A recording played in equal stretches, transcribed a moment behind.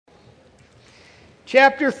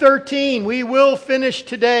Chapter 13, we will finish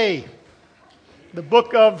today. The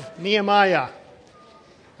book of Nehemiah.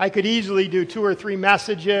 I could easily do 2 or 3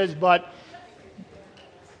 messages, but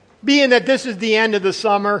being that this is the end of the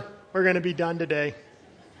summer, we're going to be done today.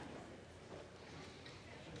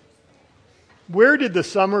 Where did the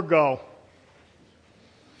summer go?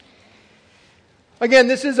 Again,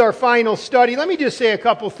 this is our final study. Let me just say a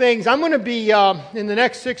couple things. I'm going to be, in the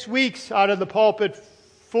next 6 weeks, out of the pulpit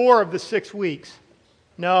 4 of the 6 weeks.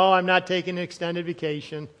 No, I'm not taking an extended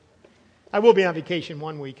vacation. I will be on vacation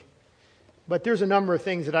 1 week. But there's a number of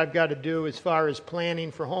things that I've got to do as far as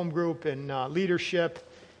planning for home group and leadership.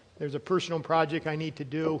 There's a personal project I need to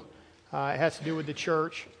do. It has to do with the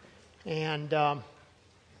church. And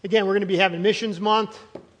again, we're going to be having Missions Month,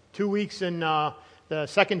 2 weeks in the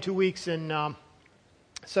second 2 weeks in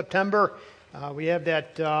September. We have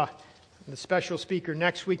that the special speaker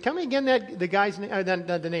next week. Tell me again that the guy's name,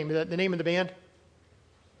 the name of the band.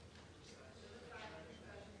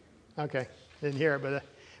 Okay, didn't hear it, but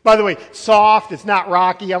by the way, soft. It's not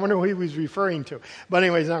rocky. I wonder who he was referring to. But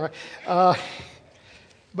anyways, not right.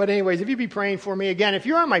 But anyways, if you'd be praying for me again, if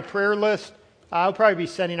you're on my prayer list, I'll probably be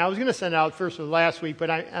sending. I was going to send it out first of last week, but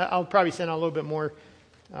I'll probably send out a little bit more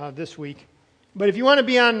this week. But if you want to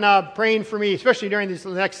be on praying for me, especially during these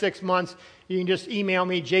next 6 months, you can just email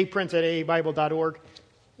me jprince@aabible.org,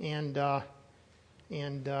 and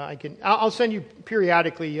I'll send you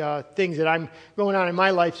periodically things that I'm going on in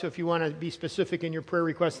my life. So if you want to be specific in your prayer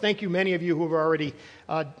requests, thank you, many of you who have already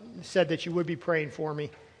said that you would be praying for me.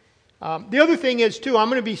 The other thing is too, we're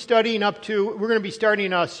going to be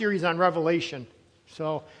starting a series on Revelation.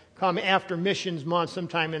 So come after Missions Month,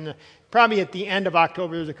 sometime probably at the end of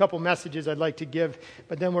October. There's a couple messages I'd like to give,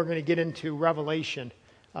 but then we're going to get into Revelation,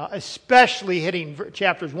 especially hitting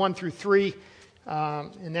chapters 1 through 3.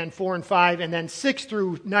 And then 4 and 5, and then 6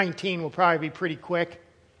 through 19 will probably be pretty quick.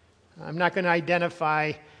 I'm not going to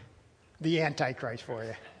identify the Antichrist for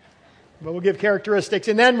you, but we'll give characteristics,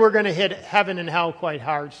 and then we're going to hit heaven and hell quite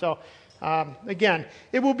hard. So, again,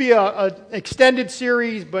 it will be an extended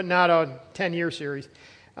series, but not a 10-year series.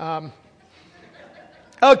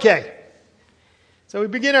 Okay, so we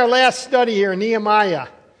begin our last study here in Nehemiah,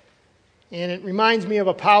 and it reminds me of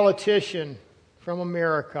a politician from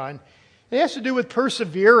America, and it has to do with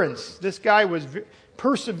perseverance. This guy was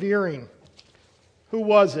persevering. Who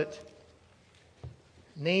was it?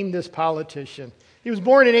 Name this politician. He was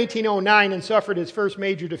born in 1809 and suffered his first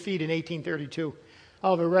major defeat in 1832.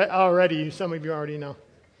 Already, some of you already know.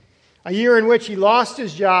 A year in which he lost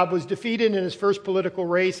his job, was defeated in his first political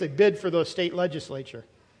race, a bid for the state legislature.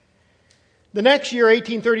 The next year,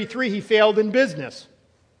 1833, he failed in business.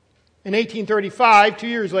 In 1835, 2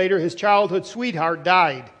 years later, his childhood sweetheart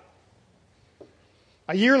died.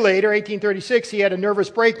 A year later, 1836, he had a nervous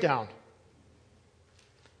breakdown.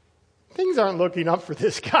 Things aren't looking up for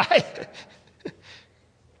this guy.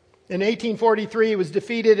 In 1843, he was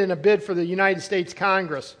defeated in a bid for the United States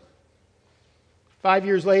Congress. 5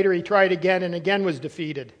 years later, he tried again and again was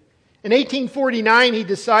defeated. In 1849, he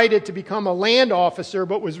decided to become a land officer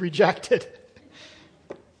but was rejected.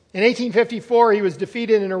 In 1854, he was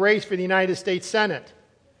defeated in a race for the United States Senate.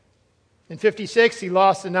 In 1956, he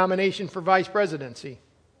lost the nomination for vice presidency.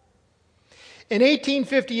 In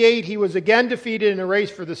 1858, he was again defeated in a race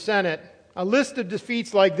for the Senate. A list of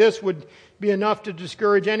defeats like this would be enough to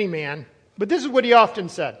discourage any man. But this is what he often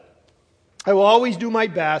said: I will always do my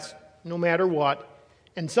best, no matter what,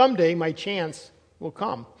 and someday my chance will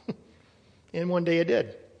come. And one day it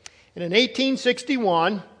did. And in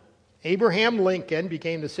 1861, Abraham Lincoln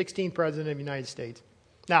became the 16th president of the United States.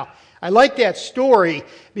 Now, I like that story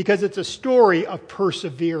because it's a story of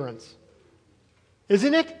perseverance.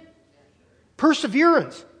 Isn't it?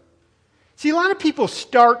 Perseverance. See, a lot of people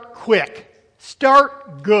start quick,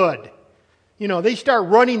 start good. They start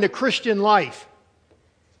running the Christian life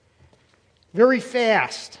very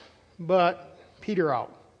fast, but peter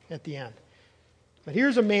out at the end. But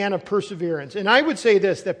here's a man of perseverance. And I would say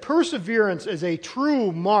this, that perseverance is a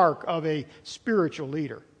true mark of a spiritual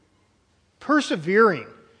leader. Persevering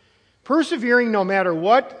no matter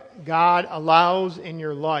what God allows in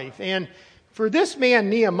your life. And for this man,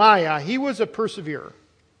 Nehemiah, he was a perseverer.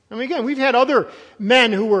 I mean, again, we've had other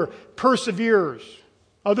men who were perseverers,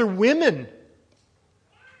 other women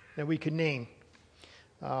that we could name.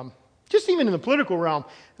 Just even in the political realm,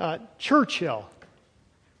 Churchill.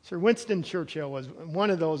 Sir Winston Churchill was one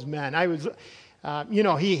of those men.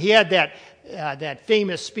 He had that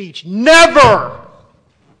famous speech, "Never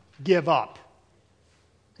give up."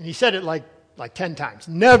 And he said it like 10 times.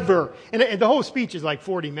 Never. And the whole speech is like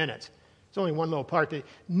 40 minutes. It's only one little part.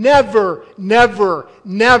 Never, never,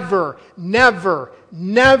 never, never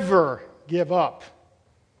never give up.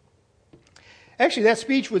 Actually, that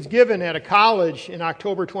speech was given at a college in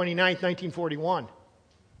October 29th, 1941.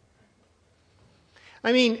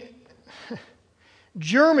 I mean,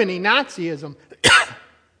 Germany, Nazism,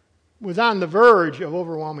 was on the verge of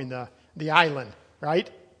overwhelming the island, right?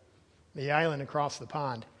 The island across the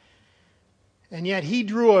pond. And yet he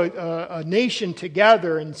drew a nation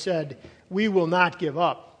together and said, we will not give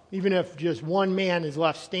up. Even if just one man is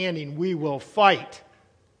left standing, we will fight.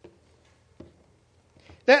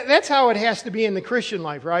 That's how it has to be in the Christian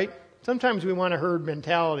life, right? Sometimes we want a herd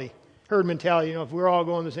mentality. Herd mentality, if we're all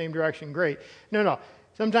going the same direction, great. No.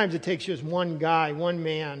 Sometimes it takes just one guy, one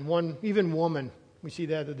man, one even woman. We see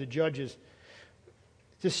that with the judges.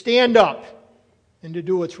 To stand up and to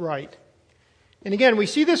do what's right. And again, we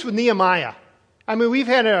see this with Nehemiah. I mean, we've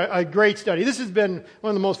had a great study. This has been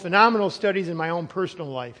one of the most phenomenal studies in my own personal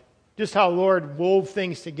life. Just how the Lord wove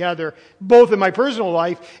things together, both in my personal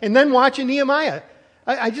life and then watching Nehemiah.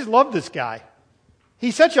 I just love this guy.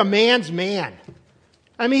 He's such a man's man.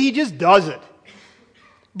 I mean, he just does it.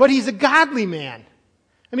 But he's a godly man.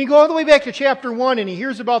 I mean, go all the way back to chapter 1, and he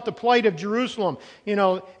hears about the plight of Jerusalem.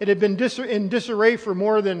 It had been in disarray for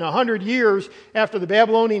more than 100 years after the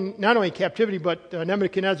Babylonian, not only captivity, but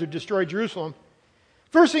Nebuchadnezzar destroyed Jerusalem.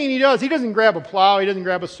 First thing he does, he doesn't grab a plow, he doesn't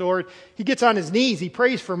grab a sword. He gets on his knees, he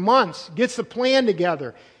prays for months, gets the plan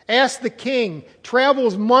together, asks the king,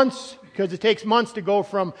 travels months, because it takes months to go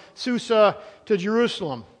from Susa to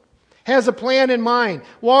Jerusalem. Has a plan in mind,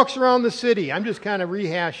 walks around the city. I'm just kind of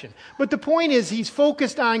rehashing. But the point is, he's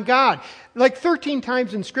focused on God. Like 13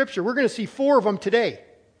 times in Scripture, we're going to see 4 of them today.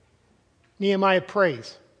 Nehemiah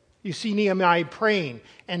prays. You see Nehemiah praying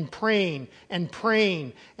and praying and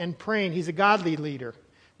praying and praying. He's a godly leader.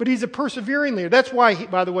 But he's a persevering leader. That's why,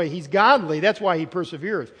 by the way, he's godly. That's why he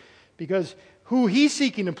perseveres. Because who he's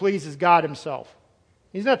seeking to please is God himself.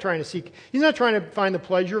 He's not trying to find the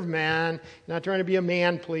pleasure of man. He's not trying to be a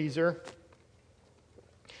man pleaser.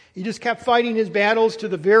 He just kept fighting his battles to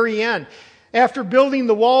the very end. After building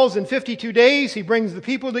the walls in 52 days, he brings the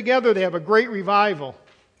people together. They have a great revival.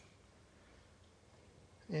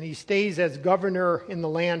 And he stays as governor in the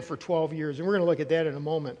land for 12 years. And we're going to look at that in a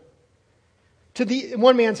moment.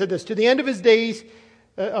 One man said this, to the end of his days,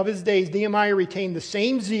 Nehemiah retained the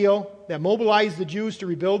same zeal that mobilized the Jews to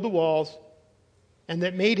rebuild the walls, and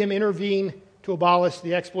that made him intervene to abolish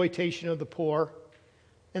the exploitation of the poor,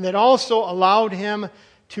 and that also allowed him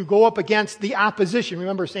to go up against the opposition.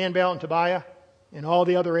 Remember Sanballat and Tobiah and all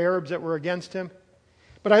the other Arabs that were against him?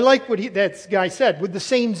 But I like what that guy said, with the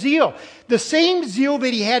same zeal. The same zeal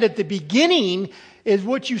that he had at the beginning is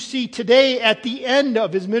what you see today at the end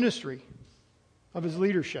of his ministry, of his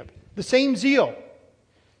leadership. The same zeal.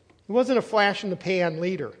 He wasn't a flash-in-the-pan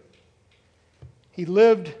leader. He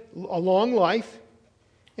lived a long life,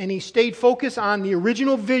 and he stayed focused on the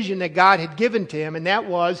original vision that God had given to him, and that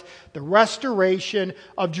was the restoration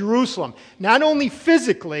of Jerusalem. Not only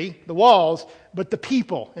physically, the walls, but the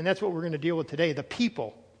people. And that's what we're going to deal with today, the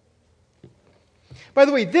people. By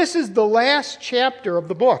the way, this is the last chapter of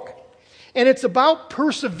the book, and it's about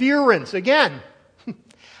perseverance. Again,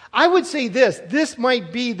 I would say this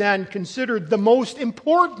might be then considered the most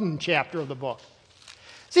important chapter of the book.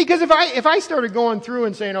 See, because if I started going through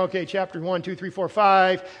and saying, okay, chapter 1, 2, 3, 4,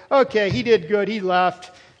 5, okay, he did good, he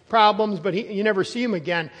left, problems, but you never see him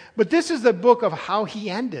again. But this is the book of how he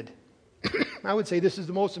ended. I would say this is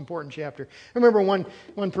the most important chapter. I remember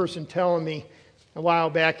one person telling me a while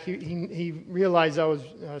back, he realized I was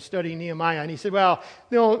studying Nehemiah, and he said, well,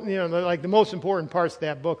 like the most important parts of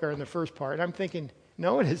that book are in the first part. And I'm thinking,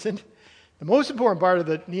 no, it isn't. The most important part of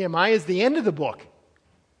the Nehemiah is the end of the book.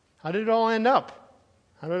 How did it all end up?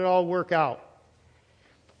 How did it all work out?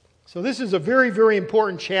 So this is a very, very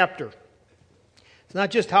important chapter. It's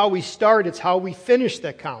not just how we start, it's how we finish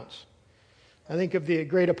that counts. I think of the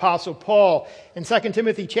great apostle Paul in 2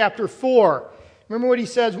 Timothy chapter 4. Remember what he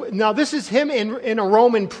says? Now this is him in a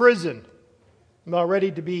Roman prison, about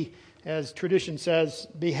ready to be, as tradition says,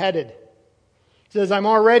 beheaded. He says, I'm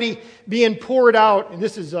already being poured out, and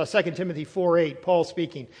this is 2 Timothy 4:8, Paul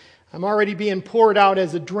speaking. I'm already being poured out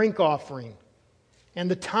as a drink offering. And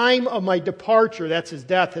the time of my departure, that's his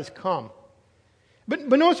death, has come. But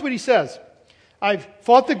notice what he says. I've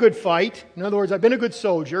fought the good fight. In other words, I've been a good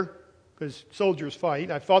soldier, because soldiers fight.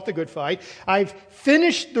 I've fought the good fight. I've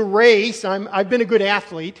finished the race. I've been a good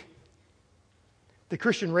athlete. The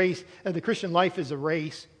Christian life is a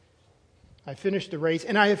race. I finished the race.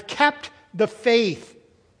 And I have kept the faith.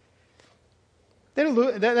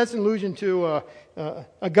 That's an allusion to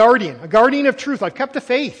a guardian of truth. I've kept the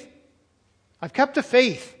faith. I've kept the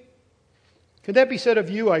faith. Could that be said of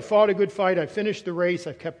you? I fought a good fight, I finished the race,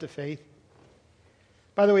 I've kept the faith.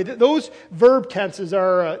 By the way, those verb tenses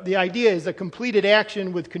are, the idea is a completed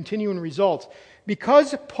action with continuing results.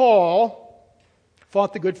 Because Paul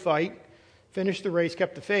fought the good fight, finished the race,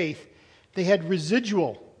 kept the faith, they had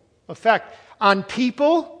residual effect on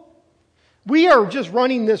people. We are just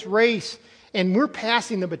running this race and we're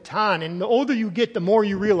passing the baton. And the older you get, the more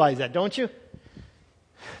you realize that, don't you?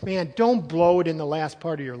 Man, don't blow it in the last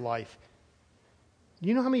part of your life. Do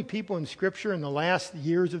you know how many people in Scripture in the last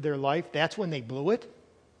years of their life, that's when they blew it?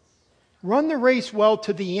 Run the race well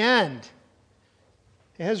to the end.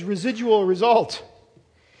 It has residual results.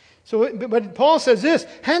 So, but Paul says this,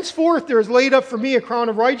 henceforth there is laid up for me a crown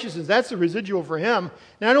of righteousness. That's the residual for him.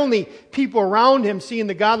 Not only people around him seeing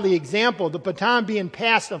the godly example, the baton being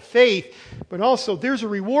passed of faith, but also there's a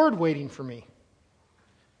reward waiting for me.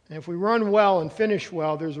 And if we run well and finish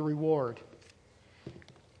well, there's a reward.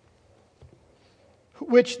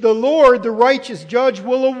 Which the Lord, the righteous judge,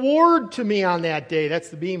 will award to me on that day. That's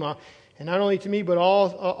the Bema. And not only to me, but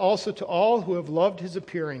also to all who have loved his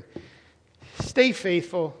appearing. Stay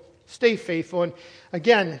faithful. Stay faithful. And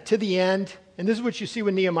again, to the end. And this is what you see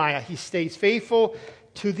with Nehemiah. He stays faithful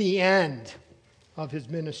to the end of his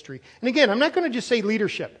ministry. And again, I'm not going to just say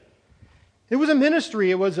leadership. It was a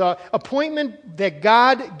ministry. It was an appointment that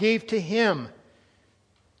God gave to him.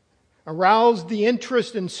 Aroused the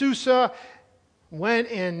interest in Susa.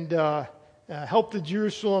 Went and helped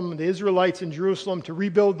the Israelites in Jerusalem to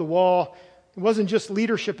rebuild the wall. It wasn't just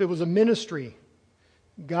leadership, it was a ministry.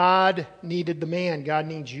 God needed the man. God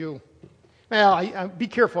needs you. Well, be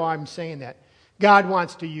careful how I'm saying that. God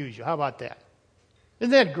wants to use you. How about that?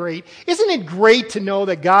 Isn't that great? Isn't it great to know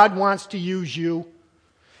that God wants to use you?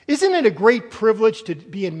 Isn't it a great privilege to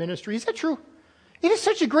be in ministry? Is that true? It is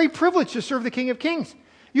such a great privilege to serve the King of Kings.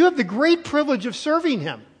 You have the great privilege of serving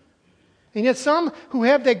him. And yet some who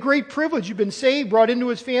have that great privilege, you've been saved, brought into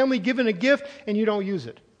his family, given a gift, and you don't use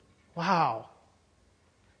it. Wow.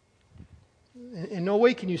 In no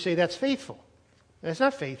way can you say that's faithful. That's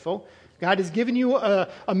not faithful. God has given you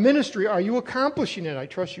a ministry. Are you accomplishing it? I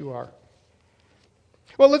trust you are.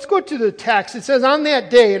 Well, let's go to the text. It says, on that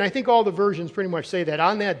day, and I think all the versions pretty much say that,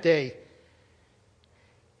 on that day,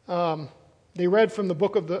 they read from the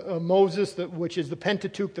book of Moses, which is the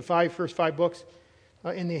Pentateuch, the first five books.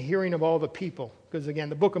 In the hearing of all the people. Because again,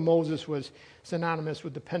 the book of Moses was synonymous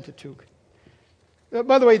with the Pentateuch.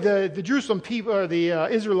 By the way, the Jerusalem people, or the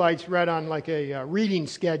Israelites read on like a reading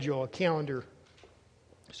schedule, a calendar.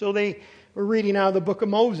 So they were reading out of the book of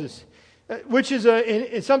Moses, which is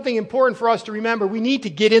it's something important for us to remember. We need to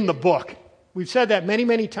get in the book. We've said that many,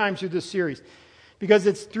 many times through this series. Because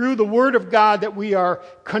it's through the Word of God that we are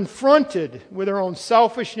confronted with our own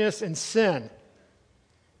selfishness and sin.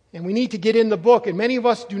 And we need to get in the book. And many of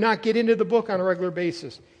us do not get into the book on a regular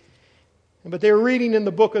basis. But they were reading in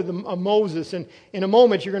the book of Moses. And in a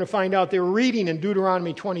moment, you're going to find out they were reading in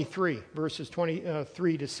Deuteronomy 23, verses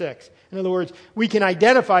 23 to 6. In other words, we can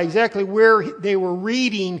identify exactly where they were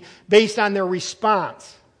reading based on their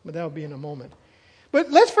response. But that'll be in a moment.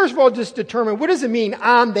 But let's first of all just determine, what does it mean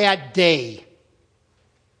on that day?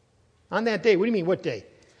 On that day. What do you mean, what day?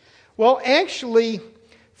 Well, actually,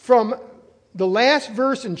 from the last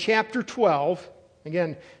verse in chapter 12,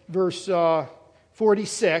 again, verse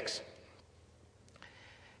 46,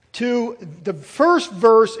 to the first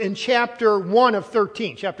verse in chapter 1 of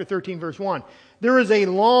 13, chapter 13, verse 1, there is a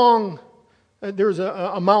long, there's an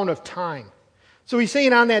amount of time. So he's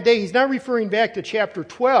saying on that day, he's not referring back to chapter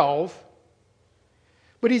 12,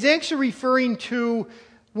 but he's actually referring to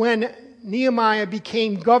when Nehemiah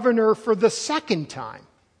became governor for the second time.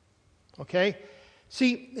 Okay?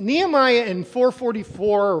 See, Nehemiah in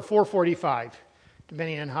 444 or 445,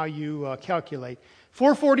 depending on how you calculate,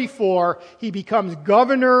 444, he becomes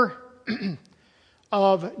governor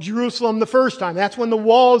of Jerusalem the first time. That's when the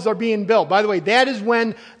walls are being built. By the way, that is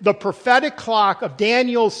when the prophetic clock of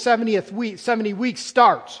Daniel's 70 weeks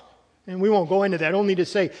starts. And we won't go into that, only to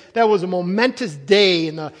say that was a momentous day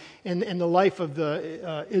in the life of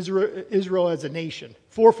Israel as a nation.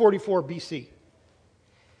 444 BC.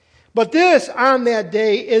 But this, on that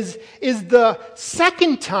day, is the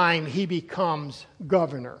second time he becomes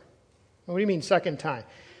governor. What do you mean second time?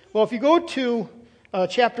 Well, if you go to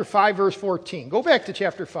chapter 5, verse 14. Go back to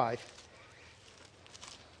chapter 5.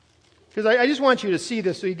 Because I just want you to see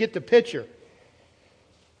this so you get the picture.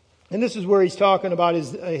 And this is where he's talking about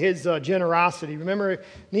his generosity. Remember,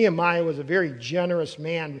 Nehemiah was a very generous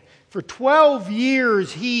man. For 12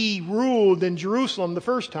 years he ruled in Jerusalem the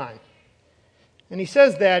first time. And he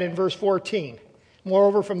says that in verse 14.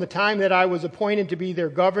 Moreover, from the time that I was appointed to be their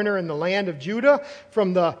governor in the land of Judah,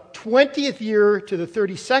 from the 20th year to the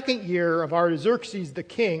 32nd year of Artaxerxes the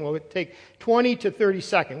king, well, it would take 20 to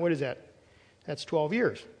 32nd. What is that? That's 12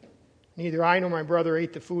 years. Neither I nor my brother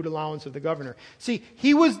ate the food allowance of the governor. See,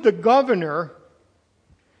 he was the governor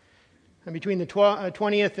between the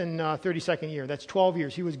 20th and 32nd year. That's 12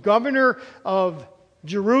 years. He was governor of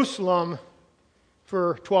Jerusalem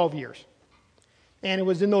for 12 years. And it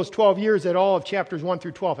was in those 12 years that all of chapters 1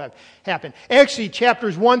 through 12 happened. Actually,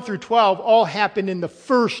 chapters 1 through 12 all happened in the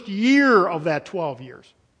first year of that 12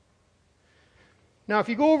 years. Now, if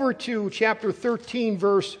you go over to chapter 13,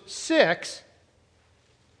 verse 6,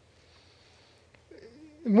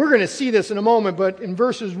 and we're going to see this in a moment, but in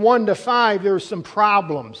verses 1 to 5, there's some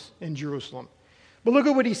problems in Jerusalem. But look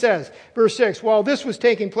at what he says. Verse 6, while this was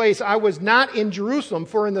taking place, I was not in Jerusalem,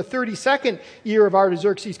 for in the 32nd year of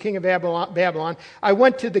Artaxerxes, king of Babylon, I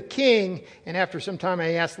went to the king, and after some time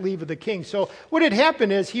I asked leave of the king. So what had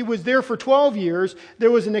happened is he was there for 12 years.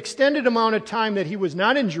 There was an extended amount of time that he was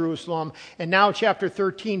not in Jerusalem, and now chapter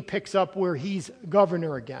 13 picks up where he's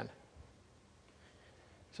governor again.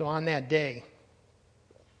 So on that day,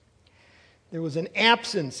 there was an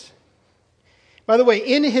absence. By the way,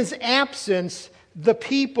 in his absence, the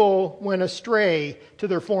people went astray to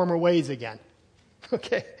their former ways again.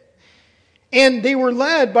 Okay? And they were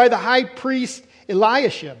led by the high priest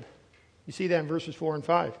Eliashib. You see that in verses 4 and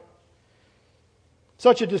 5.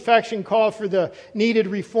 Such a defection called for the needed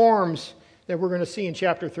reforms that we're going to see in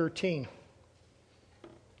chapter 13.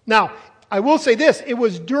 Now, I will say this. It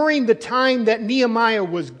was during the time that Nehemiah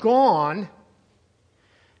was gone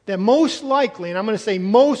that most likely, and I'm going to say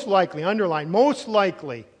most likely, underline, most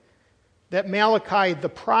likely, that Malachi the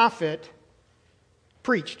prophet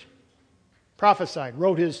preached, prophesied,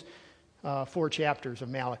 wrote his 4 chapters of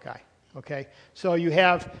Malachi. Okay, so you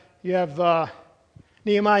have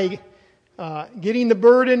Nehemiah getting the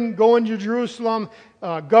burden, going to Jerusalem,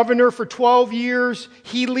 governor for 12 years.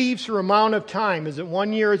 He leaves for amount of time. Is it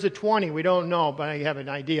 1 year? Is it 20? We don't know, but I have an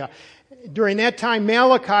idea. During that time,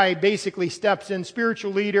 Malachi basically steps in,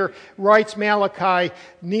 spiritual leader, writes Malachi.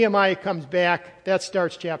 Nehemiah comes back. That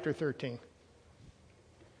starts chapter 13.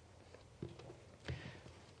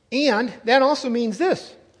 And that also means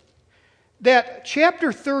this, that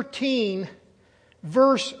chapter 13,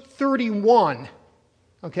 verse 31,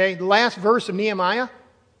 okay, the last verse of Nehemiah,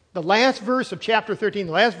 the last verse of chapter 13,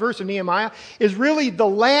 the last verse of Nehemiah, is really the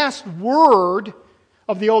last word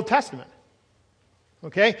of the Old Testament.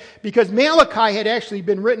 Okay? Because Malachi had actually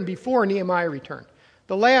been written before Nehemiah returned.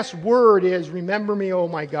 The last word is, remember me, O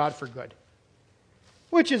my God, for good.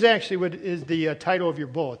 Which is actually what is the title of your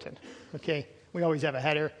bulletin. Okay? We always have a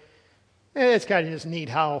header. It's kind of just neat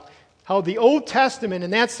how the Old Testament, in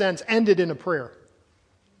that sense, ended in a prayer.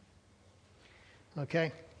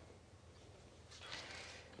 Okay?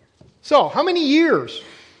 So, how many years?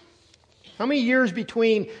 How many years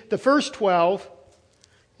between the first 12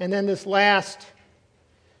 and then this last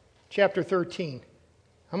chapter 13?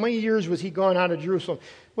 How many years was he gone out of Jerusalem?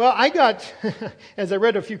 Well, I got, as I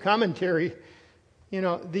read a few commentary,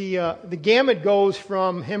 the gamut goes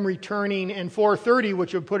from him returning in 430,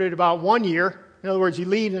 which would put it about 1 year. In other words, he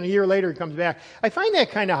leaves and a year later he comes back. I find that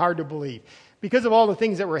kind of hard to believe because of all the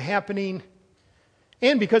things that were happening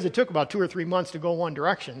and because it took about 2 or 3 months to go one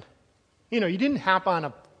direction. You didn't hop on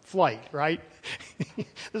a flight, right?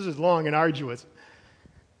 This was long and arduous.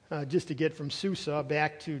 Just to get from Susa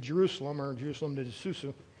back to Jerusalem, or Jerusalem to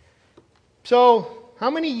Susa. So, how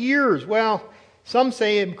many years? Well, some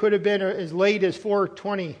say it could have been as late as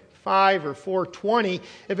 425 or 420.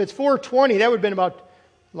 If it's 420, that would have been about,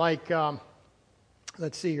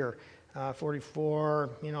 let's see here, 44,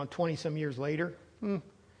 20-some years later.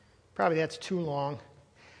 Probably that's too long.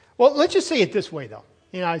 Well, let's just say it this way, though.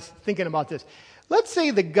 I was thinking about this. Let's say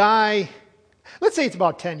it's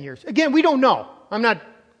about 10 years. Again, we don't know.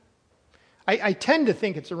 I tend to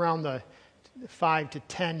think it's around the 5 to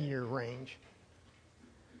 10 year range.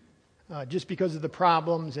 Just because of the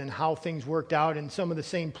problems and how things worked out, and some of the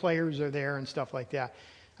same players are there and stuff like that.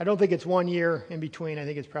 I don't think it's 1 year in between. I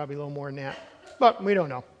think it's probably a little more than that. But we don't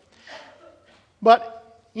know.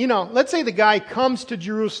 But, let's say the guy comes to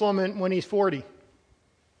Jerusalem when he's 40.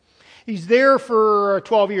 He's there for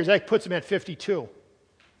 12 years. That puts him at 52.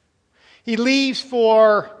 He leaves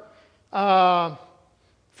for 5,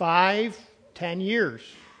 10 years.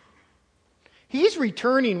 He's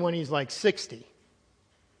returning when he's like 60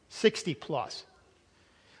 plus,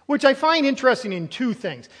 which I find interesting in 2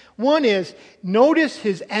 things. One is, notice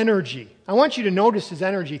his energy. I want you to notice his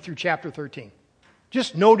energy through chapter 13.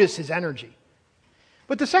 Just notice his energy.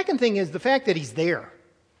 But the second thing is the fact that he's there.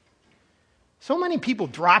 So many people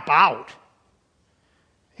drop out.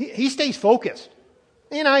 He stays focused.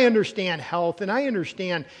 And I understand health, and I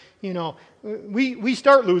understand, we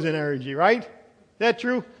start losing energy, right? Is that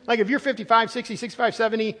true? Like if you're 55, 60, 65,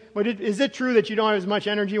 70, is it true that you don't have as much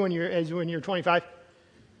energy when you're 25?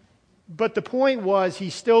 But the point was, he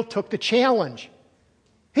still took the challenge.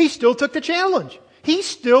 He still took the challenge. He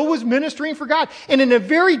still was ministering for God. And in a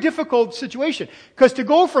very difficult situation. Because to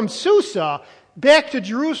go from Susa back to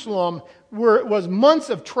Jerusalem, where it was months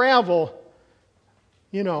of travel,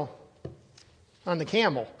 on the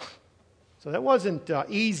camel. So that wasn't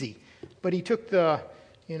easy. But he took the,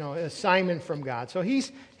 assignment from God. So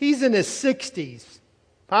he's in his 60s,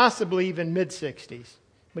 possibly even mid-60s.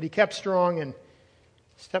 But he kept strong and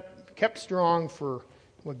kept strong for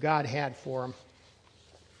what God had for him.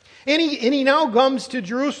 And he now comes to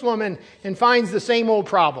Jerusalem and finds the same old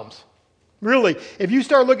problems. Really, if you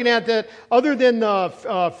start looking at that, other than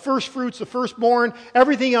the first fruits, the firstborn,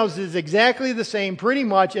 everything else is exactly the same, pretty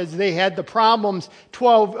much as they had the problems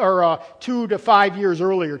 2 to 5 years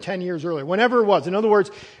earlier, 10 years earlier, whenever it was. In other words,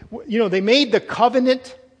 they made the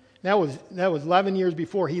covenant. That was 11 years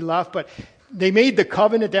before he left, but they made the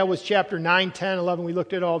covenant. That was chapter 9, 10, 11. We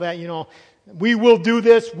looked at all that. We will do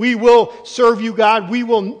this. We will serve you, God. We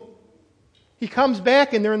will. He comes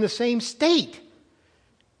back and they're in the same state.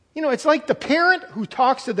 It's like the parent who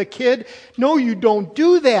talks to the kid, no, you don't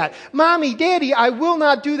do that. Mommy, Daddy, I will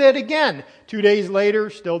not do that again. 2 days later,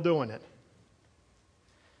 still doing it.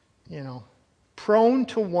 Prone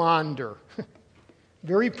to wander.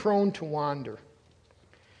 Very prone to wander.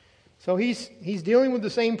 So he's dealing with the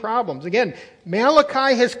same problems. Again,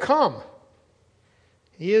 Malachi has come.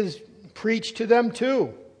 He has preached to them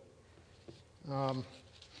too.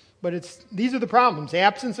 But these are the problems.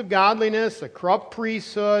 Absence of godliness, a corrupt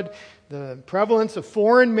priesthood, the prevalence of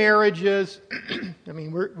foreign marriages.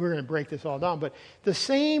 We're going to break this all down. But the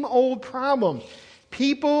same old problems.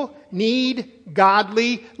 People need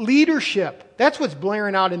godly leadership. That's what's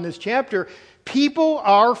blaring out in this chapter. People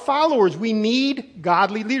are followers. We need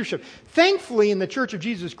godly leadership. Thankfully, in the Church of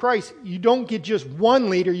Jesus Christ, you don't get just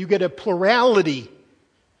one leader. You get a plurality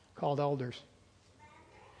called elders.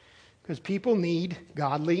 Because people need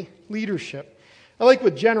godly leadership. I like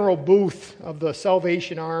what General Booth of the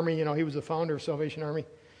Salvation Army, he was the founder of Salvation Army.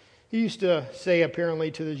 He used to say, apparently,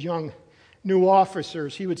 to his young new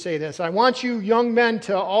officers, he would say this: I want you young men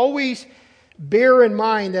to always bear in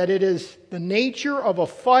mind that it is the nature of a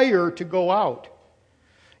fire to go out.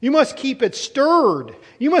 You must keep it stirred.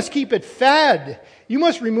 You must keep it fed. You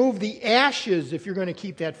must remove the ashes if you're going to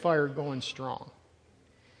keep that fire going strong.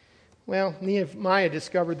 Well, Nehemiah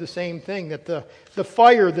discovered the same thing, that the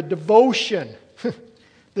fire, the devotion,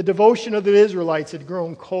 the devotion of the Israelites had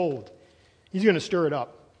grown cold. He's going to stir it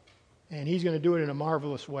up, and he's going to do it in a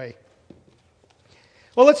marvelous way.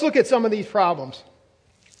 Well, let's look at some of these problems.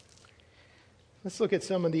 Let's look at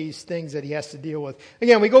some of these things that he has to deal with.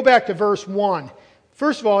 Again, we go back to verse 1.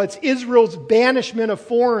 First of all, it's Israel's banishment of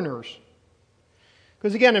foreigners.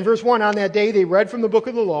 Because again, in verse 1, on that day they read from the book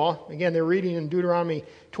of the law. Again, they're reading in Deuteronomy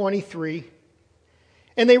 23.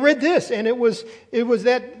 And they read this, and it was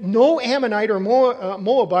that no Ammonite or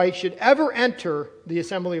Moabite should ever enter the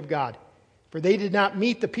assembly of God. For they did not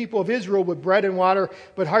meet the people of Israel with bread and water,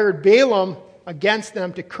 but hired Balaam against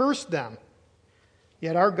them to curse them.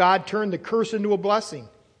 Yet our God turned the curse into a blessing.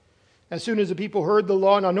 As soon as the people heard the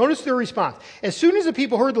law, now notice their response. As soon as the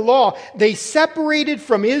people heard the law, they separated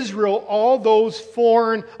from Israel all those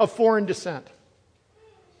of foreign descent.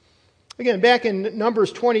 Again, back in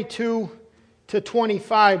Numbers 22 to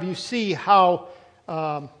 25, you see how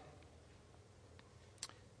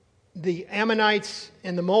the Ammonites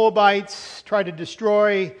and the Moabites tried to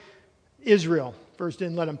destroy Israel. First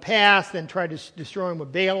didn't let them pass, then tried to destroy them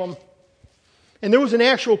with Balaam. And there was an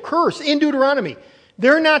actual curse in Deuteronomy.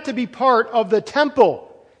 They're not to be part of the temple.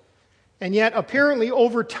 And yet, apparently,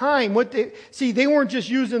 over time, they weren't just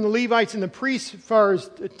using the Levites and the priests as far as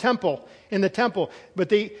the temple,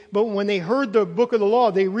 but when they heard the book of the law,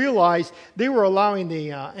 they realized they were allowing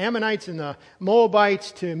the Ammonites and the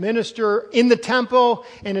Moabites to minister in the temple.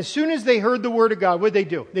 And as soon as they heard the word of God, what did they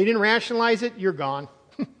do? They didn't rationalize it. You're gone.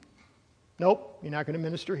 Nope, you're not going to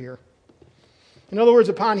minister here. In other words,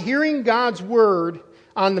 upon hearing God's word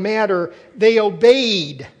on the matter, they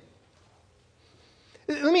obeyed.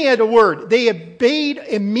 Let me add a word. They obeyed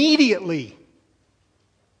immediately.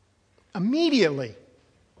 Immediately.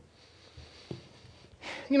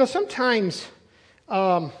 Sometimes,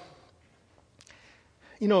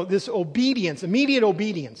 this obedience, immediate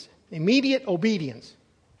obedience.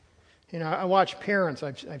 I watch parents.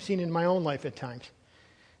 I've seen it in my own life at times.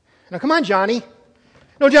 Now, come on, Johnny.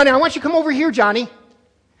 No, Johnny, I want you to come over here, Johnny.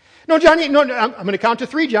 No, Johnny, no, I'm going to count to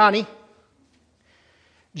 3, Johnny.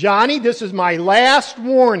 Johnny, this is my last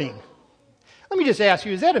warning. Let me just ask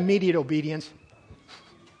you, is that immediate obedience?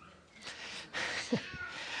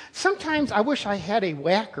 Sometimes I wish I had a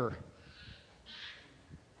whacker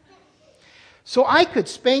so I could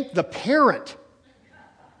spank the parent.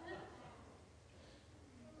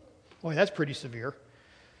 Boy, that's pretty severe.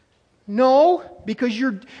 No, because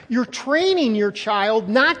you're training your child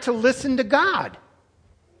not to listen to God.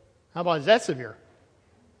 How about, is that severe?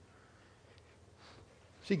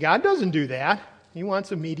 See, God doesn't do that. He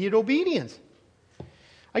wants immediate obedience.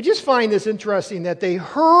 I just find this interesting that they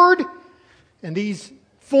heard, and these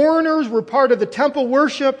foreigners were part of the temple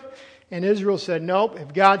worship, and Israel said, nope,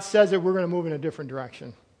 if God says it, we're going to move in a different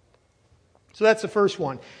direction. So that's the first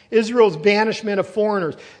one. Israel's banishment of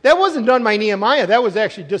foreigners. That wasn't done by Nehemiah. That was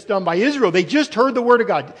actually just done by Israel. They just heard the word of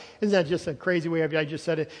God. Isn't that just a crazy way I just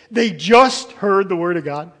said it? They just heard the word of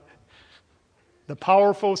God. The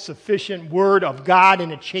powerful, sufficient word of God,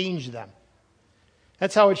 and it changed them.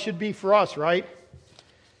 That's how it should be for us, right?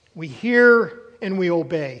 We hear and we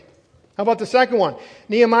obey. How about the second one?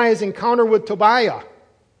 Nehemiah's encounter with Tobiah.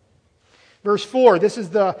 Verse 4, this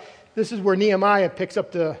is where Nehemiah picks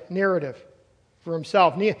up the narrative for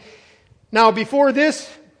himself. Now, before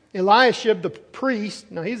this, Eliashib, the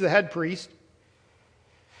priest, now he's the head priest,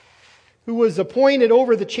 who was appointed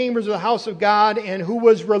over the chambers of the house of God and who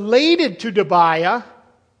was related to Tobiah.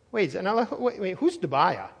 Wait, who's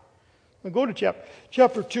Tobiah? We'll go to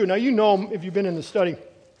chapter 2. Now, you know, if you've been in the study,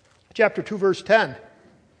 chapter 2, verse 10.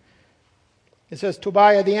 It says,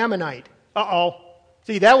 Tobiah the Ammonite. Uh-oh.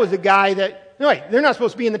 See, that was the guy that, no, wait, they're not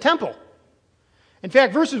supposed to be in the temple. In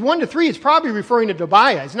fact, verses 1 to 3 is probably referring to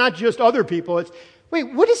Tobiah. It's not just other people. It's, wait,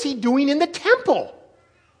 what is he doing in the temple?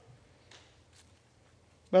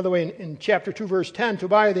 By the way, in chapter 2, verse 10,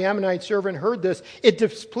 Tobiah the Ammonite servant heard this. It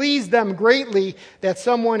displeased them greatly that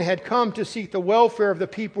someone had come to seek the welfare of the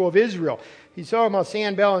people of Israel. He's talking about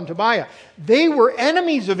Sanballat and Tobiah. They were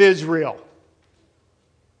enemies of Israel.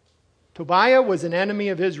 Tobiah was an enemy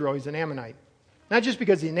of Israel. He's an Ammonite. Not just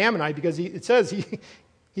because he's an Ammonite, because it says he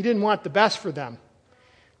didn't want the best for them.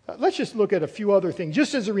 Let's just look at a few other things.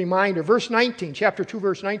 Just as a reminder, verse 19, chapter 2,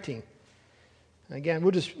 verse 19. Again,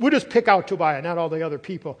 we'll just pick out Tobiah, not all the other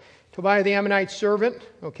people. Tobiah the Ammonite servant,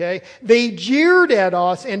 okay? They jeered at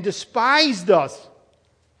us and despised us.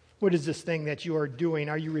 What is this thing that you are doing?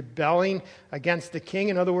 Are you rebelling against the king?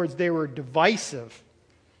 In other words, they were divisive.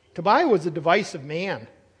 Tobiah was a divisive man.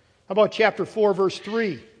 How about chapter 4, verse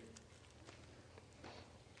 3?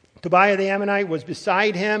 Tobiah the Ammonite was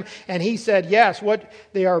beside him, and he said, yes, what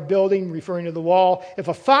they are building, referring to the wall, if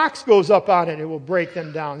a fox goes up on it, it will break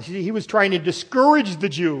them down. See, he was trying to discourage the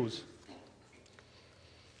Jews.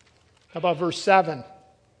 How about verse 7?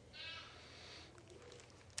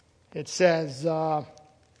 It says,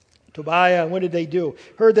 Tobiah, what did they do?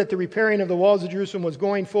 Heard that the repairing of the walls of Jerusalem was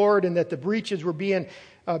going forward and that the breaches were beginning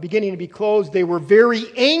to be closed. They were very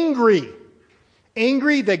angry.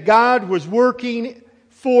 Angry that God was working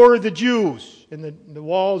for the Jews, and the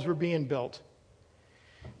walls were being built.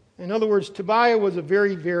 In other words, Tobiah was a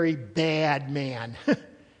very, very bad man.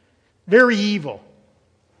 Very evil.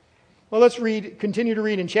 Well, let's continue to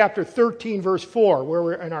read in chapter 13, verse 4, where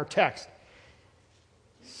we're in our text.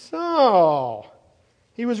 So,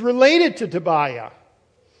 he was related to Tobiah.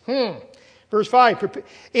 Verse 5,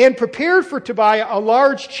 and prepared for Tobiah a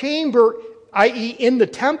large chamber, i.e. in the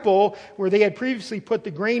temple, where they had previously put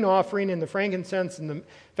the grain offering and the frankincense and the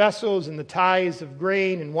vessels and the tithes of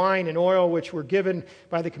grain and wine and oil, which were given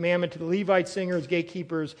by the commandment to the Levite singers,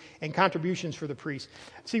 gatekeepers, and contributions for the priests.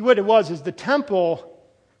 See, what it was is the temple,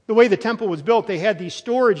 the way the temple was built, they had these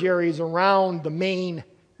storage areas around the main,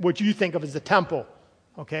 what you think of as the temple,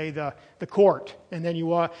 okay, the court, and then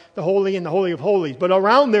the holy and the holy of holies. But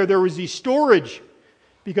around there was these storage.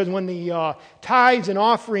 Because when the tithes and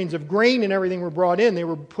offerings of grain and everything were brought in, they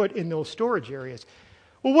were put in those storage areas.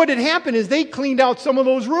 Well, what had happened is they cleaned out some of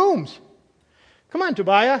those rooms. Come on,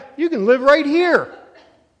 Tobiah, you can live right here.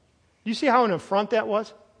 Do you see how an affront that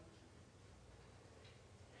was?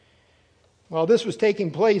 Well, this was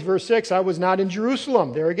taking place, verse 6, I was not in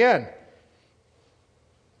Jerusalem, there again.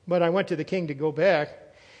 But I went to the king to go back.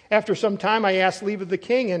 After some time, I asked leave of the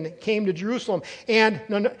king and came to Jerusalem.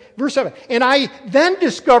 Verse 7, and I then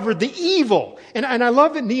discovered the evil. And I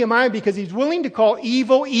love it, Nehemiah, because he's willing to call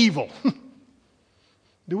evil, evil.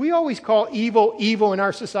 Do we always call evil, evil in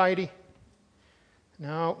our society?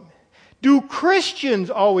 No. Do Christians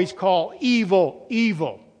always call evil,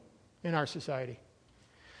 evil in our society?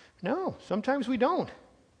 No, sometimes we don't.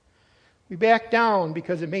 We back down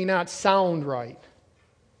because it may not sound right.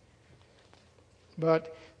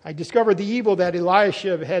 But I discovered the evil that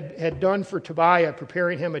Eliashib had done for Tobiah,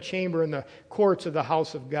 preparing him a chamber in the courts of the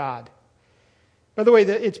house of God. By the way,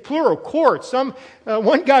 it's plural, courts.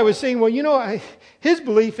 One guy was saying, well, his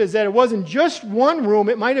belief is that it wasn't just one room,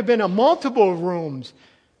 it might have been a multiple rooms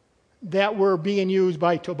that were being used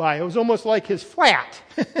by Tobiah. It was almost like his flat,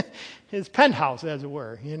 his penthouse, as it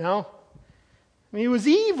were, I mean, he was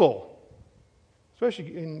evil.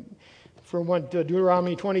 Especially from what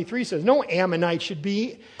Deuteronomy 23 says. No Ammonite should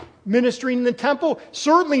be ministering in the temple.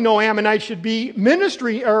 Certainly no Ammonite should be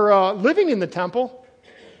ministering or living in the temple.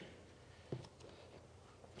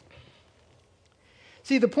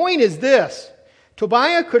 See, the point is this.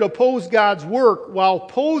 Tobiah could oppose God's work while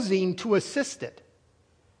posing to assist it.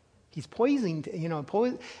 He's posing,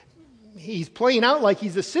 he's playing out like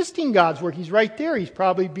he's assisting God's work. He's right there. He's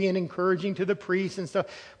probably being encouraging to the priests and stuff.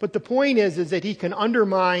 But the point is that he can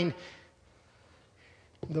undermine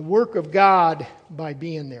the work of God by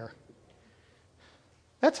being there.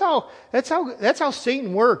 That's how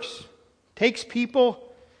Satan works. Takes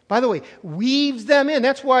people, by the way, weaves them in.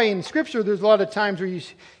 That's why in Scripture there's a lot of times where you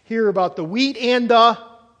hear about the wheat and the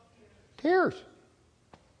tares.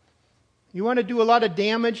 You want to do a lot of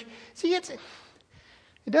damage? See, it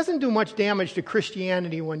doesn't do much damage to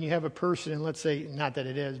Christianity when you have a person, and let's say, not that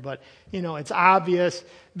it is, but, it's obvious,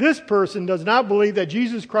 this person does not believe that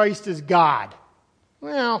Jesus Christ is God.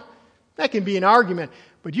 Well, that can be an argument.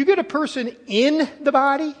 But you get a person in the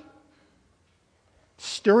body,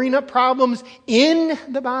 stirring up problems in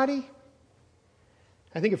the body.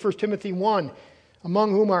 I think of 1 Timothy 1,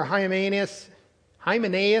 among whom are Hymenaeus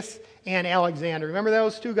and Alexander. Remember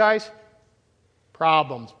those two guys?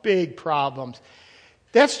 Problems, big problems.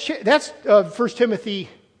 That's 1 Timothy,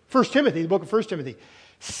 the book of 1 Timothy.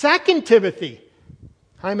 2 Timothy,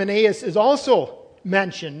 Hymenaeus is also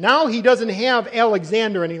mentioned. Now he doesn't have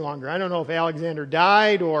Alexander any longer. I don't know if Alexander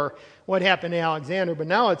died or what happened to Alexander, but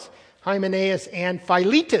now it's Hymenaeus and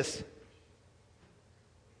Philetus.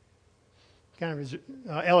 Kind of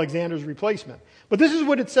Alexander's replacement. But this is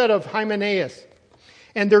what it said of Hymenaeus.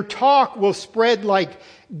 And their talk will spread like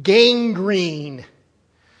gangrene.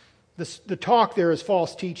 The talk there is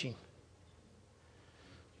false teaching.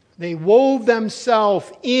 They wove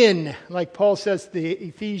themselves in, like Paul says to the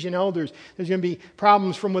Ephesian elders, there's going to be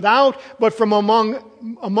problems from without, but from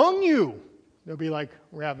among you, they'll be like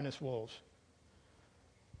ravenous wolves.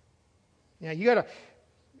 Yeah,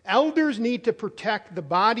 elders need to protect the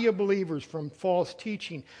body of believers from false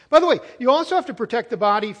teaching. By the way, you also have to protect the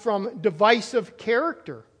body from divisive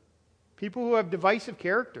character. People who have divisive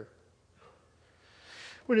character.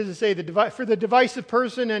 What does it say? For the divisive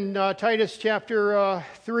person in Titus chapter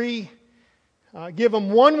 3, give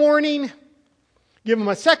them one warning, give them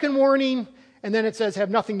a second warning, and then it says have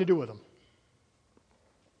nothing to do with them.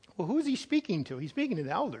 Well, who is he speaking to? He's speaking to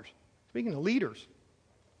the elders, speaking to leaders.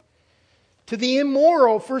 To the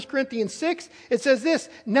immoral, 1 Corinthians 6, it says this,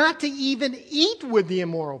 not to even eat with the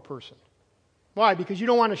immoral person. Why? Because you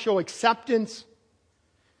don't want to show acceptance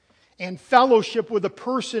and fellowship with a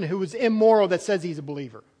person who is immoral that says he's a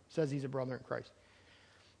believer, says he's a brother in Christ.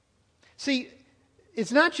 See,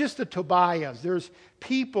 it's not just the Tobiahs. There's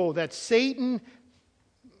people that Satan,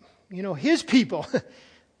 his people,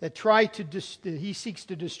 that he seeks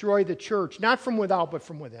to destroy the church, not from without, but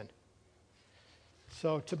from within.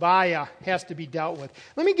 So Tobiah has to be dealt with.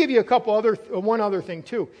 Let me give you one other thing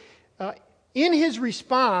too. In his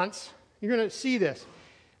response, you're going to see this,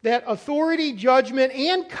 that authority, judgment,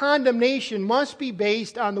 and condemnation must be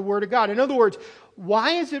based on the Word of God. In other words,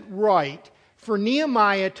 why is it right for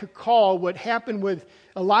Nehemiah to call what happened with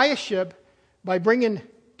Eliashib by bringing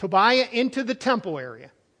Tobiah into the temple area?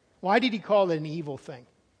 Why did he call it an evil thing?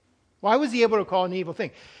 Why was he able to call it an evil thing?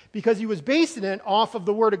 Because he was basing it off of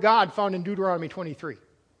the Word of God found in Deuteronomy 23.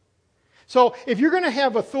 So if you're going to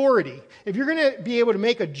have authority, if you're going to be able to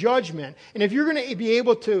make a judgment, and if you're going to be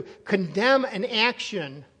able to condemn an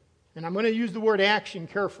action, and I'm going to use the word action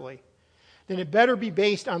carefully, then it better be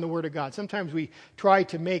based on the Word of God. Sometimes we try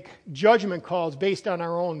to make judgment calls based on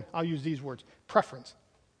our own, I'll use these words, preference.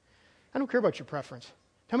 I don't care about your preference.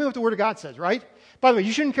 Tell me what the Word of God says, right? By the way,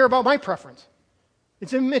 you shouldn't care about my preference.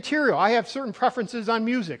 It's immaterial. I have certain preferences on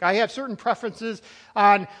music. I have certain preferences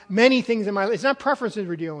on many things in my life. It's not preferences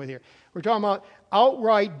we're dealing with here. We're talking about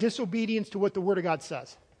outright disobedience to what the Word of God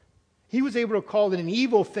says. He was able to call it an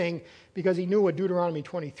evil thing because he knew what Deuteronomy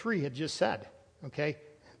 23 had just said. Okay?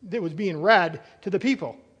 That was being read to the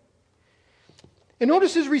people. And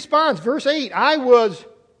notice his response. Verse 8,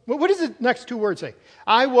 what does the next two words say?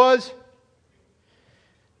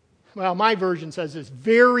 My version says this,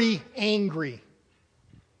 very angry.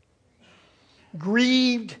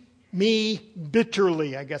 Grieved me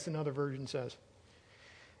bitterly, I guess another version says.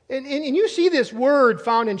 And you see this word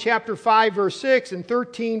found in chapter 5, verse 6, and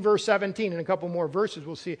 13, verse 17, and a couple more verses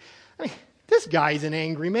we'll see. I mean, this guy's an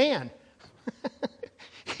angry man.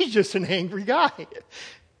 He's just an angry guy.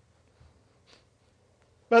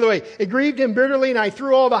 By the way, it grieved him bitterly, and I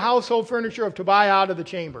threw all the household furniture of Tobiah out of the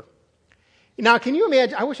chamber. Now, can you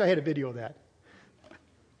imagine? I wish I had a video of that.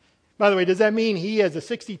 By the way, does that mean he, as a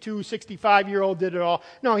 62, 65-year-old, did it all?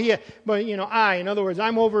 No, in other words,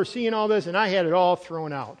 I'm overseeing all this, and I had it all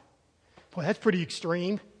thrown out. Boy, that's pretty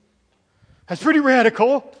extreme. That's pretty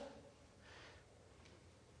radical.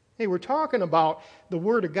 Hey, we're talking about the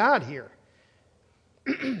Word of God here.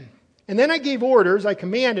 And then I gave orders, I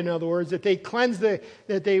commanded, in other words, that they cleanse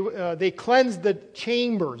they cleanse the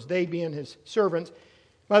chambers, they being his servants.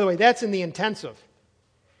 By the way, that's in the intensive.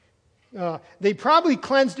 They probably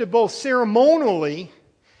cleansed it both ceremonially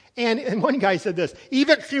and one guy said this,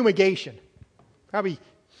 even fumigation. Probably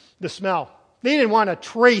the smell. They didn't want a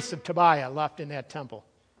trace of Tobiah left in that temple.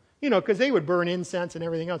 Because they would burn incense and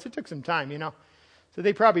everything else. It took some time, So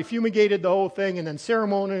they probably fumigated the whole thing and then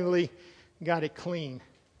ceremonially got it clean.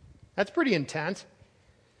 That's pretty intense.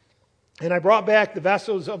 And I brought back the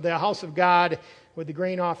vessels of the house of God with the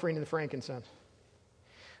grain offering and the frankincense.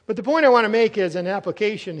 But the point I want to make is, an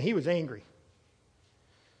application, he was angry.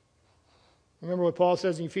 Remember what Paul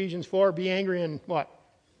says in Ephesians 4, be angry and what?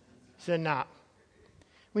 Sin not.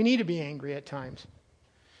 We need to be angry at times.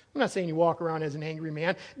 I'm not saying you walk around as an angry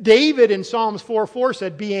man. David in Psalms 4:4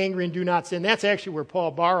 said, be angry and do not sin. That's actually where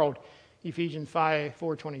Paul borrowed Ephesians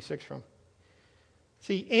 4:26 from.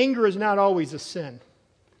 See, anger is not always a sin.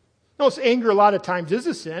 Notice anger a lot of times is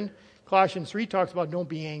a sin. Colossians 3 talks about don't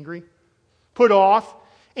be angry. Put off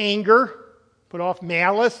anger, put off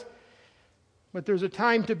malice. But there's a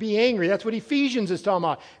time to be angry. That's what Ephesians is talking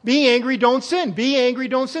about. Be angry, don't sin. Be angry,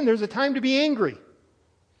 don't sin. There's a time to be angry.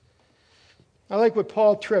 I like what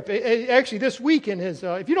Paul Tripp, actually this week in his,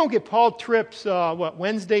 if you don't get Paul Tripp's,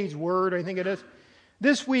 Wednesday's Word, I think it is.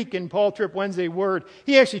 This week in Paul Tripp Wednesday Word,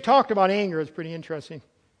 he actually talked about anger. It's pretty interesting.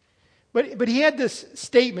 But he had this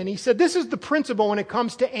statement. He said, this is the principle when it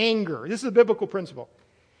comes to anger. This is a biblical principle.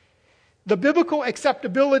 The biblical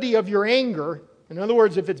acceptability of your anger, in other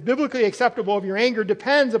words, if it's biblically acceptable of your anger,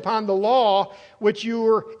 depends upon the law which you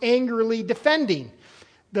are angrily defending.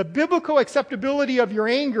 The biblical acceptability of your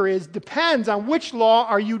anger depends on which law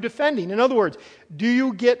are you defending. In other words, do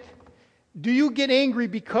you get angry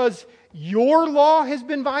because your law has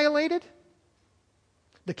been violated?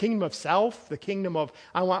 The kingdom of self, the kingdom of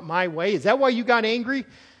I want my way. Is that why you got angry?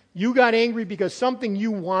 You got angry because something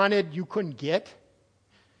you wanted you couldn't get?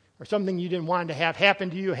 Or something you didn't want to have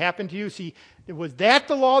happen to you happened to you? See, was that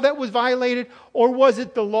the law that was violated? Or was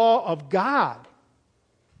it the law of God?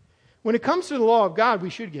 When it comes to the law of God, we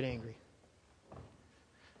should get angry.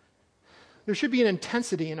 There should be an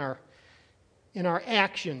intensity in our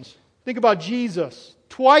actions. Think about Jesus.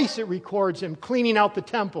 Twice it records him cleaning out the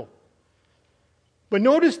temple. But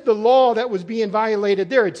notice the law that was being violated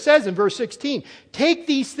there. It says in verse 16, take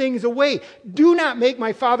these things away. Do not make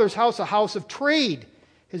my Father's house a house of trade.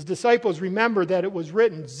 His disciples remembered that it was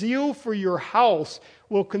written, zeal for your house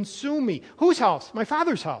will consume me. Whose house? My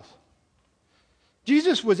Father's house.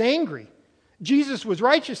 Jesus was angry. Jesus was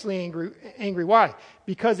righteously angry. Why?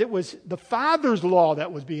 Because it was the Father's law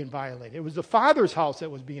that was being violated. It was the Father's house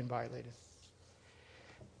that was being violated.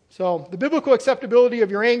 So the biblical acceptability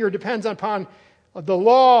of your anger depends upon the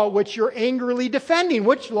law which you're angrily defending.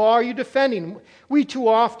 Which law are you defending? We too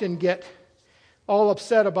often get all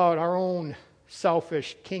upset about our own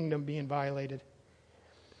selfish kingdom being violated.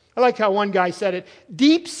 I like how one guy said it.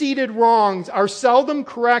 Deep-seated wrongs are seldom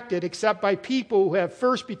corrected except by people who have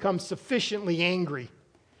first become sufficiently angry.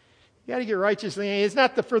 You got to get righteously angry. It's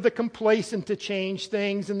not for the complacent to change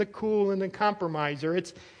things and the cool and the compromiser.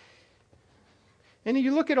 And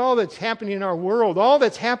you look at all that's happening in our world, all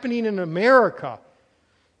that's happening in America.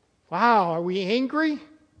 Wow, are we angry?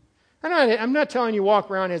 I'm not telling you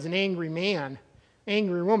walk around as an angry man,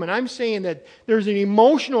 angry woman. I'm saying that there's an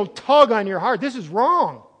emotional tug on your heart. This is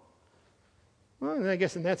wrong. Well, I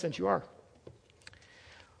guess in that sense you are.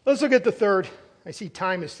 Let's look at the third. I see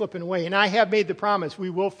time is slipping away, and I have made the promise we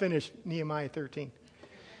will finish Nehemiah 13.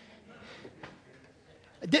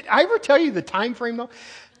 Did I ever tell you the time frame, though?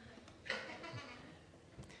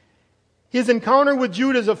 His encounter with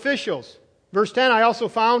Judah's officials. Verse 10, I also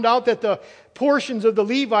found out that the portions of the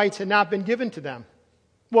Levites had not been given to them.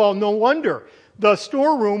 Well, no wonder. The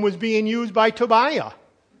storeroom was being used by Tobiah.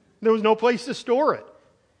 There was no place to store it.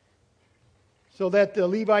 so that the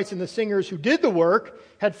Levites and the singers who did the work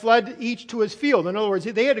had fled each to his field. In other words,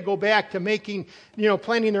 they had to go back to making,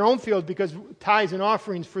 planting their own fields because tithes and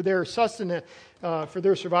offerings for their sustenance, for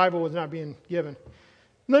their survival was not being given.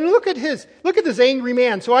 And then look at this angry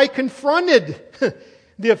man. So I confronted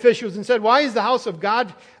the officials and said, why is the house of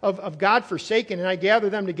God forsaken? And I gathered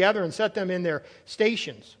them together and set them in their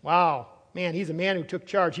stations. Wow. Man, he's a man who took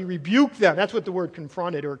charge. He rebuked them. That's what the word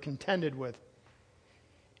confronted or contended with.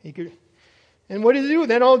 And what did he do?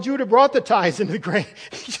 Then all Judah brought the tithes into the grain.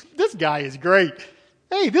 This guy is great.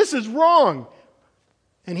 Hey, this is wrong.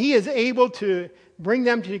 And he is able to bring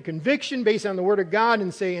them to conviction based on the word of God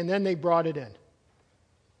and then they brought it in.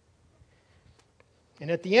 And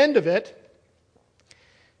at the end of it,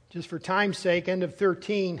 just for time's sake, end of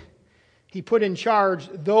 13, he put in charge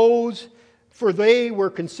those, for they were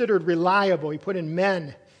considered reliable. He put in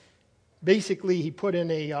men. Basically, he put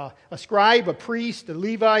in a scribe, a priest, a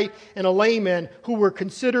Levite, and a layman who were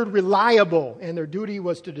considered reliable, and their duty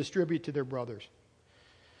was to distribute to their brothers.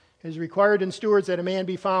 It is required in stewards that a man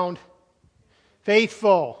be found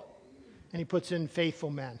faithful, and he puts in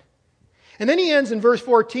faithful men. And then he ends in verse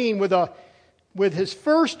 14 with his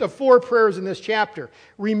first of 4 prayers in this chapter.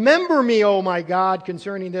 Remember me, O my God,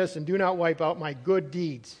 concerning this, and do not wipe out my good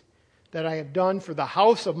deeds that I have done for the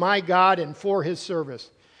house of my God and for his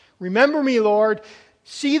service. Remember me, Lord.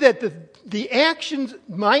 See that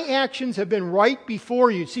my actions have been right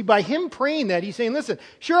before you. See, by him praying that, he's saying, listen,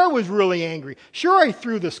 sure I was really angry. Sure I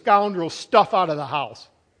threw the scoundrel stuff out of the house,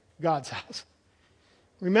 God's house.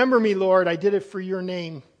 Remember me, Lord. I did it for your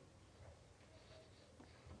name.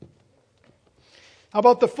 How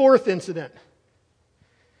about the 4th incident?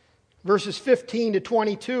 Verses 15 to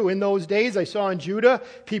 22. In those days I saw in Judah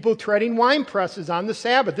people treading wine presses on the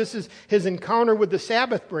Sabbath. This is his encounter with the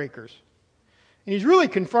Sabbath breakers. And he's really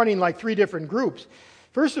confronting 3 different groups.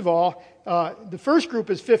 First of all, the first group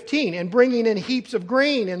is 15, and bringing in heaps of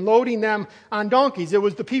grain and loading them on donkeys. It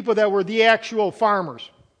was the people that were the actual farmers.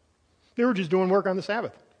 They were just doing work on the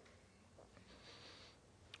Sabbath.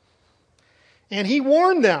 And he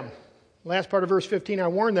warned them. Last part of verse 15, I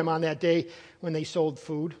warned them on that day when they sold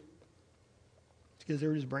food. Because they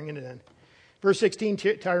were just bringing it in. Verse 16,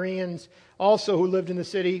 Tyrians also who lived in the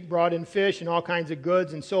city brought in fish and all kinds of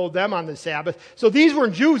goods and sold them on the Sabbath. So these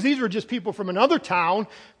weren't Jews. These were just people from another town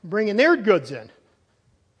bringing their goods in.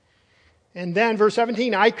 And then verse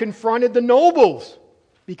 17, I confronted the nobles.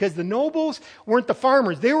 Because the nobles weren't the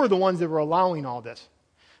farmers. They were the ones that were allowing all this.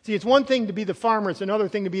 See, it's one thing to be the farmer. It's another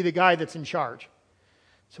thing to be the guy that's in charge.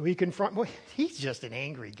 So he's just an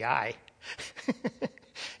angry guy.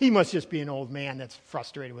 He must just be an old man that's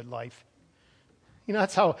frustrated with life.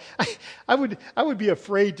 That's how I would be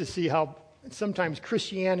afraid to see how sometimes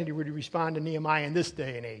Christianity would respond to Nehemiah in this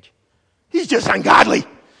day and age. He's just ungodly.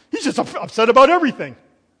 He's just upset about everything.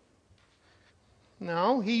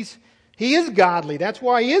 No, he is godly. That's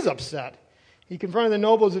why he is upset. He confronted the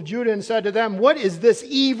nobles of Judah and said to them, what is this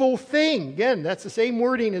evil thing? Again, that's the same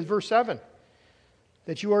wording as verse 7.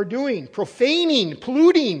 That you are doing, profaning,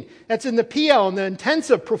 polluting. That's in the PL, in the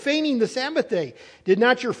intensive, profaning the Sabbath day. Did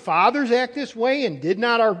not your fathers act this way? And did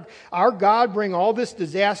not our God bring all this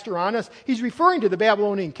disaster on us? He's referring to the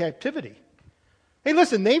Babylonian captivity. Hey,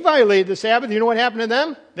 listen, they violated the Sabbath. You know what happened to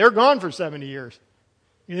them? They're gone for 70 years.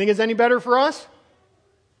 You think it's any better for us?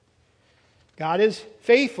 God is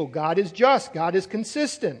faithful. God is just. God is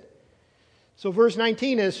consistent. So verse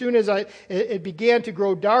 19, as soon as it began to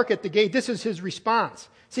grow dark at the gate, this is his response.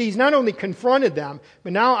 See, he's not only confronted them,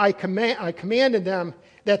 but now I commanded them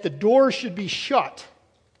that the doors should be shut,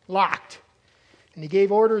 locked. And he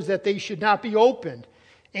gave orders that they should not be opened.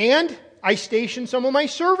 And I stationed some of my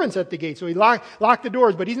servants at the gate. So he locked the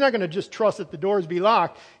doors, but he's not going to just trust that the doors be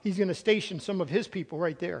locked. He's going to station some of his people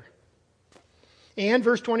right there. And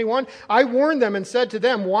verse 21, I warned them and said to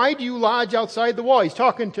them, why do you lodge outside the wall? He's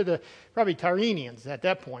talking to the probably Tyrians at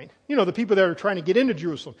that point. The people that are trying to get into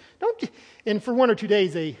Jerusalem. And for 1 or 2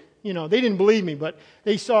 days, they didn't believe me, but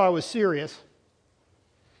they saw I was serious.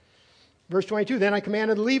 Verse 22, then I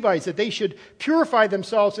commanded the Levites that they should purify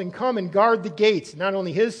themselves and come and guard the gates. Not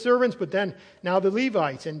only his servants, but then now the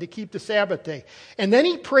Levites, and to keep the Sabbath day. And then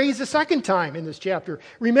he prays a second time in this chapter.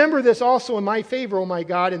 Remember this also in my favor, O my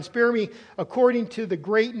God, and spare me according to the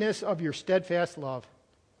greatness of your steadfast love.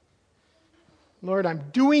 Lord,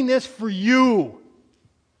 I'm doing this for you.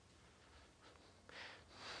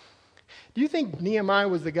 Do you think Nehemiah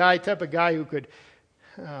was the type of guy who could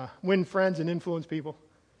win friends and influence people?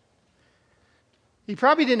 He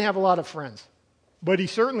probably didn't have a lot of friends, but he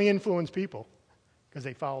certainly influenced people because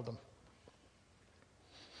they followed him.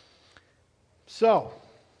 So,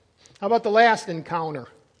 how about the last encounter?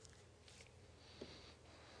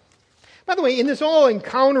 By the way, in this all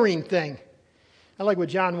encountering thing, I like what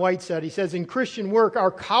John White said. He says, in Christian work, our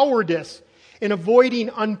cowardice in avoiding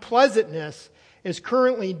unpleasantness is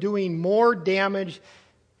currently doing more damage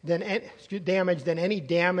than any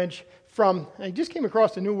damage from, I just came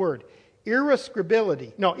across a new word,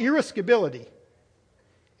 irascibility. No, irascibility.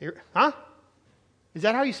 Huh? Is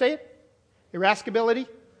that how you say it? Irascibility?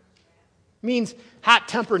 Means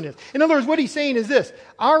hot-temperedness. In other words, what he's saying is this.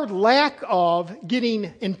 Our lack of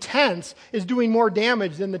getting intense is doing more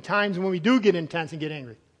damage than the times when we do get intense and get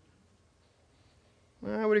angry.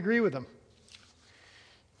 Well, I would agree with him.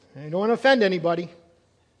 I don't want to offend anybody.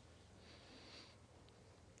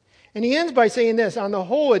 And he ends by saying this, on the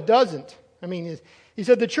whole it doesn't. I mean, he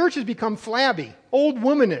said the church has become flabby, old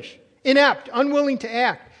womanish, inept, unwilling to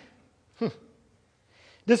act.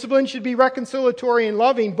 Discipline should be reconciliatory and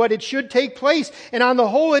loving, but it should take place, and on the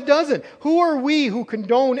whole it doesn't. Who are we who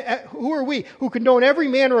condone every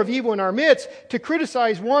manner of evil in our midst to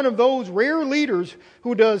criticize one of those rare leaders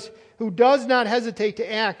who does not hesitate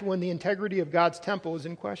to act when the integrity of God's temple is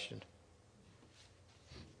in question?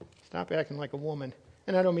 Stop acting like a woman.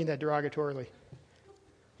 And I don't mean that derogatorily.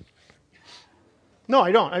 No,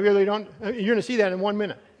 I don't. I really don't. You're going to see that in 1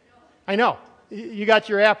 minute. I know. You got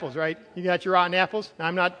your apples, right? You got your rotten apples?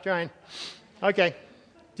 I'm not trying. Okay.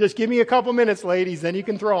 Just give me a couple minutes, ladies, then you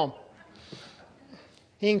can throw them.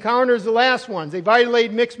 He encounters the last ones. They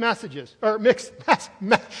violate mixed marriages.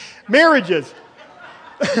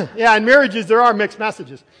 Yeah, in marriages there are mixed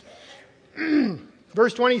messages.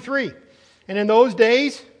 Verse 23. And in those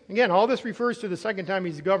days, again, all this refers to the second time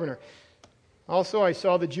he's the governor. Also, I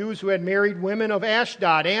saw the Jews who had married women of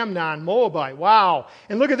Ashdod, Amnon, Moabite. Wow.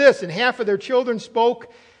 And look at this. And half of their children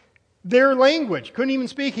spoke their language. Couldn't even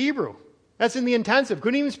speak Hebrew. That's in the intensive.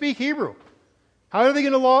 Couldn't even speak Hebrew. How are they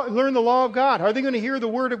going to learn the law of God? How are they going to hear the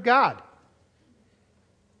word of God?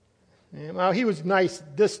 Well, he was nice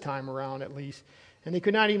this time around at least. And they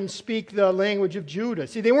could not even speak the language of Judah.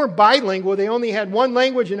 See, they weren't bilingual. They only had one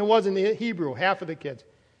language, and it wasn't the Hebrew, half of the kids.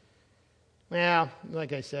 Well,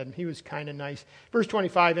 like I said, he was kind of nice. Verse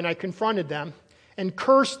 25, and I confronted them and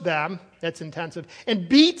cursed them, that's intensive, and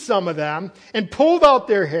beat some of them and pulled out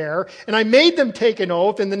their hair, and I made them take an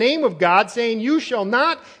oath in the name of God, saying, you shall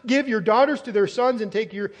not give your daughters to their sons and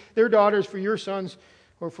take their daughters for your sons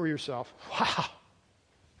or for yourself. Wow.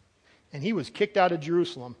 And he was kicked out of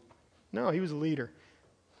Jerusalem. No, he was a leader.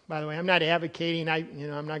 By the way, I'm not advocating,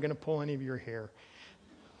 I'm not going to pull any of your hair.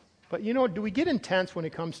 But do we get intense when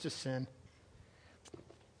it comes to sin?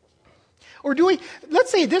 Or do we, let's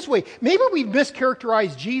say it this way, maybe we've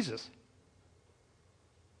mischaracterized Jesus.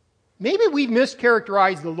 Maybe we've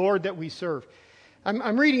mischaracterized the Lord that we serve.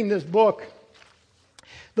 I'm reading this book.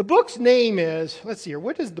 The book's name is, let's see here,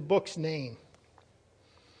 what is the book's name?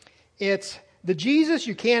 It's The Jesus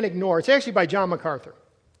You Can't Ignore. It's actually by John MacArthur.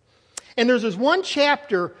 And there's this one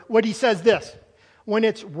chapter where he says this, when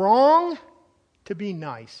it's wrong to be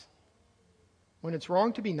nice. When it's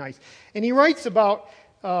wrong to be nice. And he writes about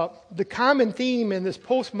the common theme in this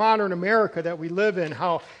postmodern America that we live in,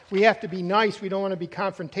 how we have to be nice, we don't want to be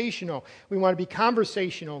confrontational, we want to be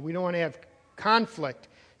conversational, we don't want to have conflict,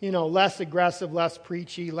 less aggressive, less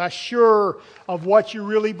preachy, less sure of what you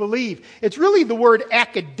really believe. It's really the word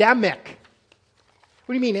academic.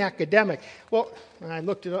 What do you mean academic? Well, I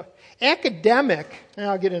looked it up. Academic, and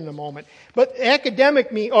I'll get in a moment, but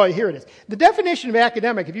academic means, here it is. The definition of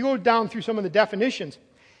academic, if you go down through some of the definitions,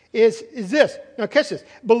 is this. Now catch this.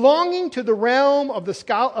 Belonging to the realm of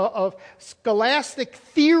of scholastic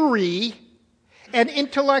theory and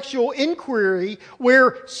intellectual inquiry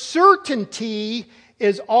where certainty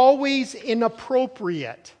is always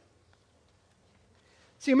inappropriate.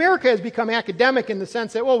 See, America has become academic in the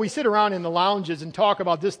sense that, we sit around in the lounges and talk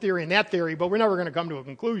about this theory and that theory, but we're never going to come to a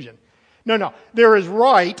conclusion. No. There is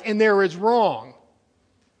right and there is wrong.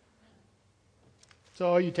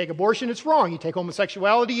 So you take abortion, it's wrong. You take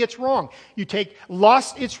homosexuality, it's wrong. You take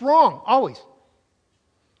lust, it's wrong. Always.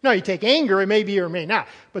 No, you take anger, it may be or may not.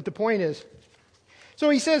 But the point is, so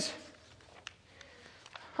he says,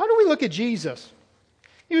 how do we look at Jesus?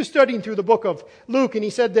 He was studying through the book of Luke, and he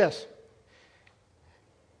said this.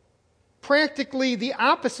 Practically the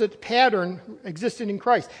opposite pattern existed in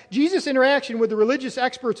Christ. Jesus' interaction with the religious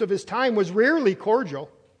experts of his time was rarely cordial.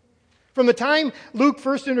 From the time Luke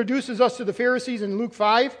first introduces us to the Pharisees in Luke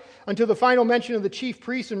 5 until the final mention of the chief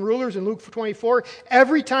priests and rulers in Luke 24,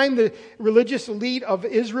 every time the religious elite of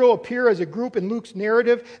Israel appear as a group in Luke's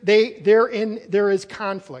narrative, there is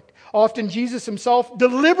conflict. Often Jesus himself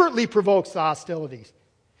deliberately provokes the hostilities.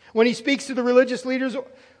 When he speaks to the religious leaders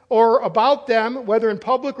or about them, whether in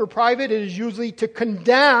public or private, it is usually to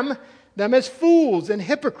condemn them as fools and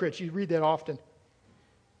hypocrites. You read that often.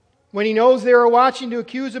 When he knows they are watching to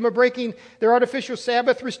accuse him of breaking their artificial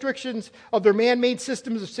Sabbath restrictions of their man-made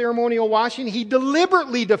systems of ceremonial washing, he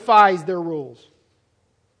deliberately defies their rules.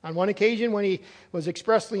 On one occasion, when he was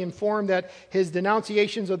expressly informed that his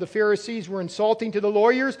denunciations of the Pharisees were insulting to the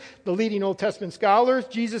lawyers, the leading Old Testament scholars,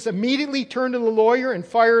 Jesus immediately turned to the lawyer and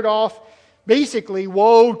fired off, basically,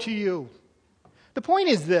 woe to you. The point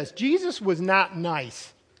is this: Jesus was not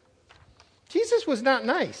nice. Jesus was not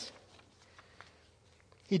nice.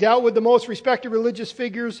 He dealt with the most respected religious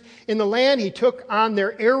figures in the land. He took on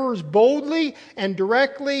their errors boldly and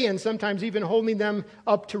directly, and sometimes even holding them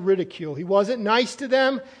up to ridicule. He wasn't nice to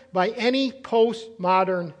them by any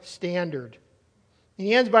postmodern standard. And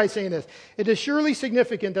he ends by saying this: it is surely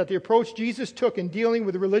significant that the approach Jesus took in dealing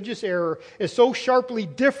with religious error is so sharply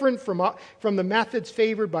different from the methods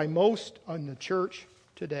favored by most in the church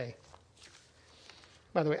today.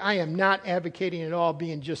 By the way, I am not advocating at all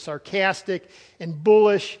being just sarcastic and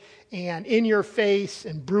bullish and in your face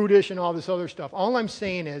and brutish and all this other stuff. All I'm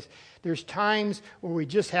saying is there's times where we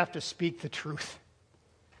just have to speak the truth.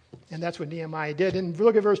 And that's what Nehemiah did. And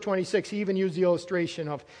look at verse 26. He even used the illustration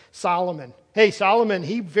of Solomon. Hey, Solomon,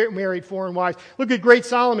 he married foreign wives. Look at great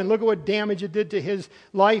Solomon. Look at what damage it did to his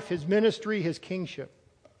life, his ministry, his kingship.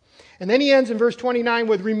 And then he ends in verse 29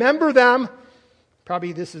 with, remember them.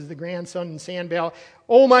 Probably this is the grandson in Sanballat.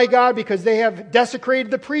 Oh my God, because they have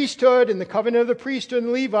desecrated the priesthood and the covenant of the priesthood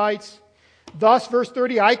and the Levites. Thus, verse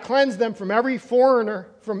 30, I cleansed them from every foreigner,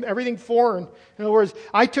 from everything foreign. In other words,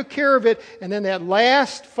 I took care of it. And then that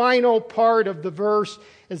last final part of the verse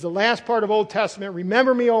is the last part of Old Testament.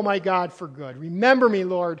 Remember me, oh my God, for good. Remember me,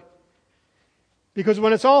 Lord. Because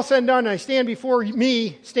when it's all said and done, and I stands before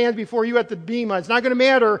you at the bema, it's not going to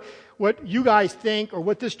matter what you guys think or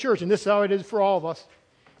what this church, and this is how it is for all of us.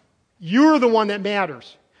 You're the one that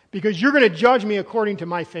matters, because you're going to judge me according to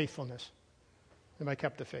my faithfulness. Have I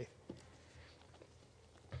kept the faith?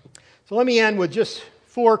 So let me end with just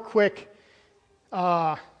 4 quick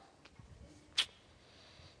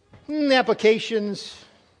applications,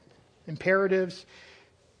 imperatives.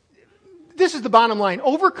 This is the bottom line.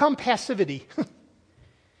 Overcome passivity.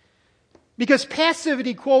 Because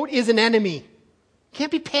passivity, quote, is an enemy.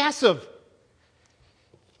 Can't be passive.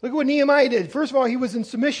 Look at what Nehemiah did. First of all, he was in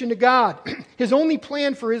submission to God. His only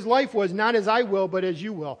plan for his life was not as I will, but as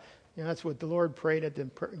you will. You know, that's what the Lord prayed at the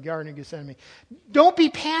Garden of Gethsemane. Don't be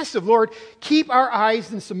passive, Lord. Keep our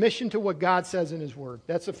eyes in submission to what God says in His Word.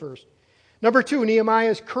 That's the first. Number 2,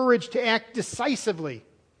 Nehemiah's courage to act decisively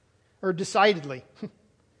or decidedly.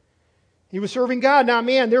 He was serving God, not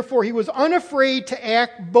man. Therefore, he was unafraid to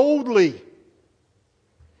act boldly.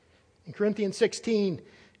 In Corinthians 16,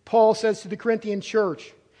 Paul says to the Corinthian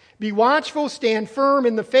church, be watchful, stand firm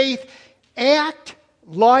in the faith, act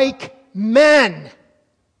like men.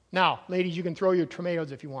 Now, ladies, you can throw your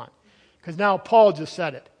tomatoes if you want, because now Paul just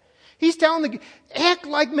said it. He's telling act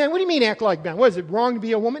like men. What do you mean act like men? What, is it wrong to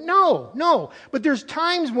be a woman? No. But there's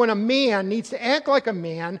times when a man needs to act like a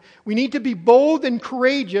man. We need to be bold and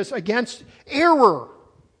courageous against error.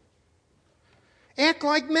 Act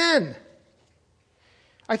like men.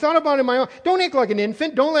 I thought about it in my own. Don't act like an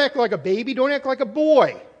infant. Don't act like a baby. Don't act like a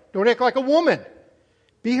boy. Don't act like a woman.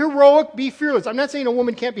 Be heroic. Be fearless. I'm not saying a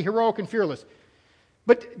woman can't be heroic and fearless.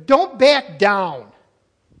 But don't back down.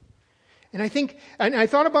 And I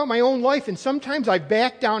thought about my own life, and sometimes I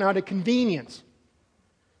back down out of convenience.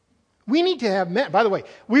 We need to have men. By the way,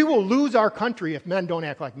 we will lose our country if men don't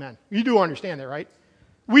act like men. You do understand that, right?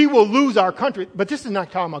 We will lose our country. But this is not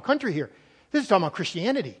talking about country here. This is talking about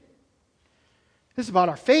Christianity. This is about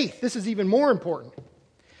our faith. This is even more important.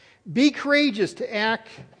 Be courageous to act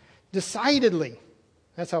decidedly.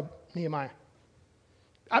 That's how Nehemiah.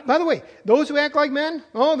 By the way, those who act like men,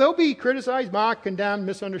 they'll be criticized, mocked, condemned,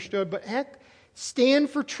 misunderstood, but stand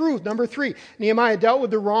for truth. Number 3, Nehemiah dealt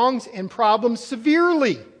with the wrongs and problems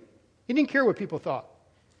severely. He didn't care what people thought.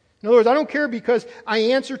 In other words, I don't care because I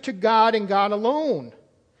answer to God and God alone.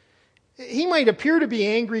 He might appear to be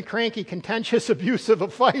angry, cranky, contentious, abusive, a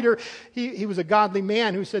fighter. He was a godly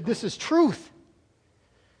man who said, this is truth.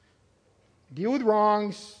 Deal with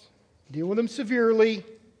wrongs, deal with them severely.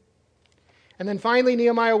 And then finally,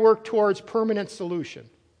 Nehemiah worked towards permanent solution.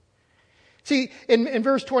 See, in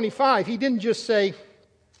verse 25, he didn't just say,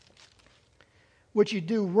 what you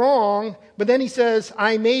do wrong, but then he says,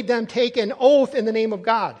 I made them take an oath in the name of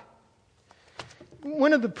God.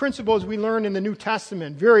 One of the principles we learn in the New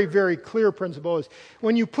Testament, very, very clear principle, is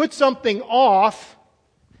when you put something off,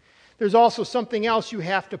 there's also something else you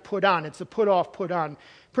have to put on. It's a put off, put on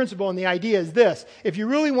principle, and the idea is this. If you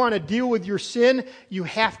really want to deal with your sin, you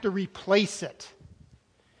have to replace it.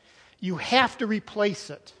 You have to replace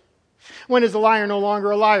it. When is a liar no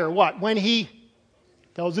longer a liar? What? When he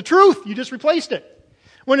tells the truth. You just replaced it.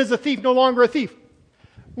 When is a thief no longer a thief?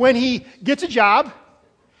 When he gets a job,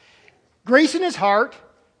 grace in his heart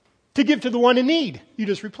to give to the one in need. You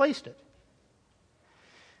just replaced it.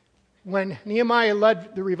 When Nehemiah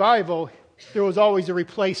led the revival, there was always a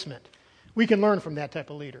replacement. We can learn from that type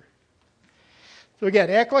of leader. So again,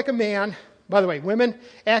 act like a man. By the way, women,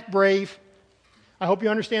 act brave. I hope you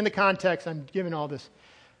understand the context. I'm giving all this.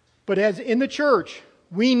 But as in the church,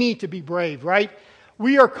 we need to be brave, right?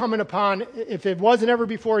 We are coming upon, if it wasn't ever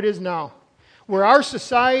before, it is now, where our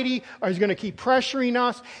society is going to keep pressuring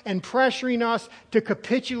us to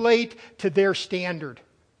capitulate to their standard.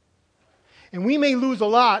 And we may lose a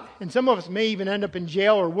lot, and some of us may even end up in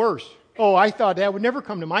jail or worse. Oh, I thought that would never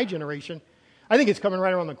come to my generation. I think it's coming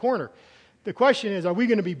right around the corner. The question is, are we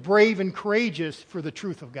going to be brave and courageous for the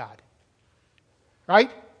truth of God? Right?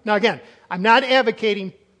 Now again, I'm not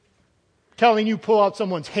advocating telling you pull out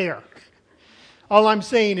someone's hair. All I'm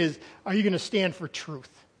saying is, are you going to stand for truth?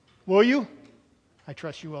 Will you? I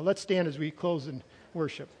trust you will. Let's stand as we close in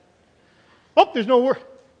worship. Oh, there's no word.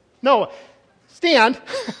 No, stand.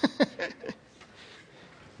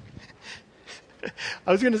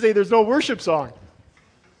 I was going to say there's no worship song.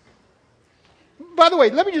 By the way,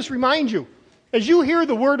 let me just remind you, as you hear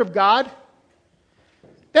the word of God,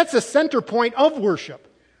 that's the center point of worship,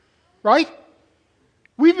 right?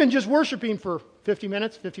 We've been just worshiping for 50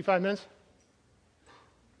 minutes, 55 minutes.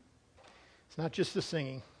 It's not just the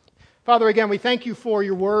singing. Father, again, we thank you for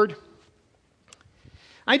your word.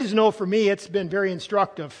 I just know for me it's been very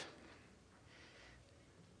instructive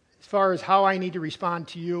as far as how I need to respond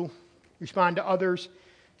to you, respond to others,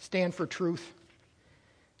 stand for truth.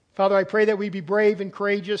 Father, I pray that we be brave and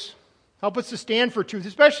courageous. Help us to stand for truth,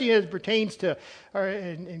 especially as it pertains to,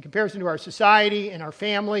 in comparison to our society and our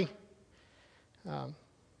family.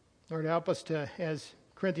 Lord, help us to, as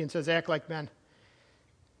Corinthians says, act like men.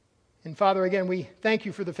 And Father, again, we thank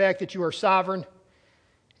you for the fact that you are sovereign.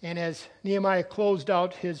 And as Nehemiah closed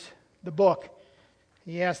out the book,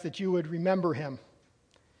 he asked that you would remember him,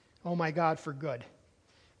 oh my God, for good.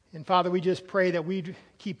 And Father, we just pray that we'd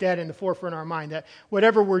keep that in the forefront of our mind, that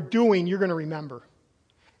whatever we're doing, you're going to remember.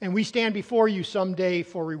 And we stand before you someday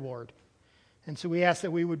for reward. And so we ask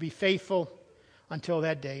that we would be faithful until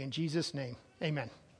that day. In Jesus' name, amen.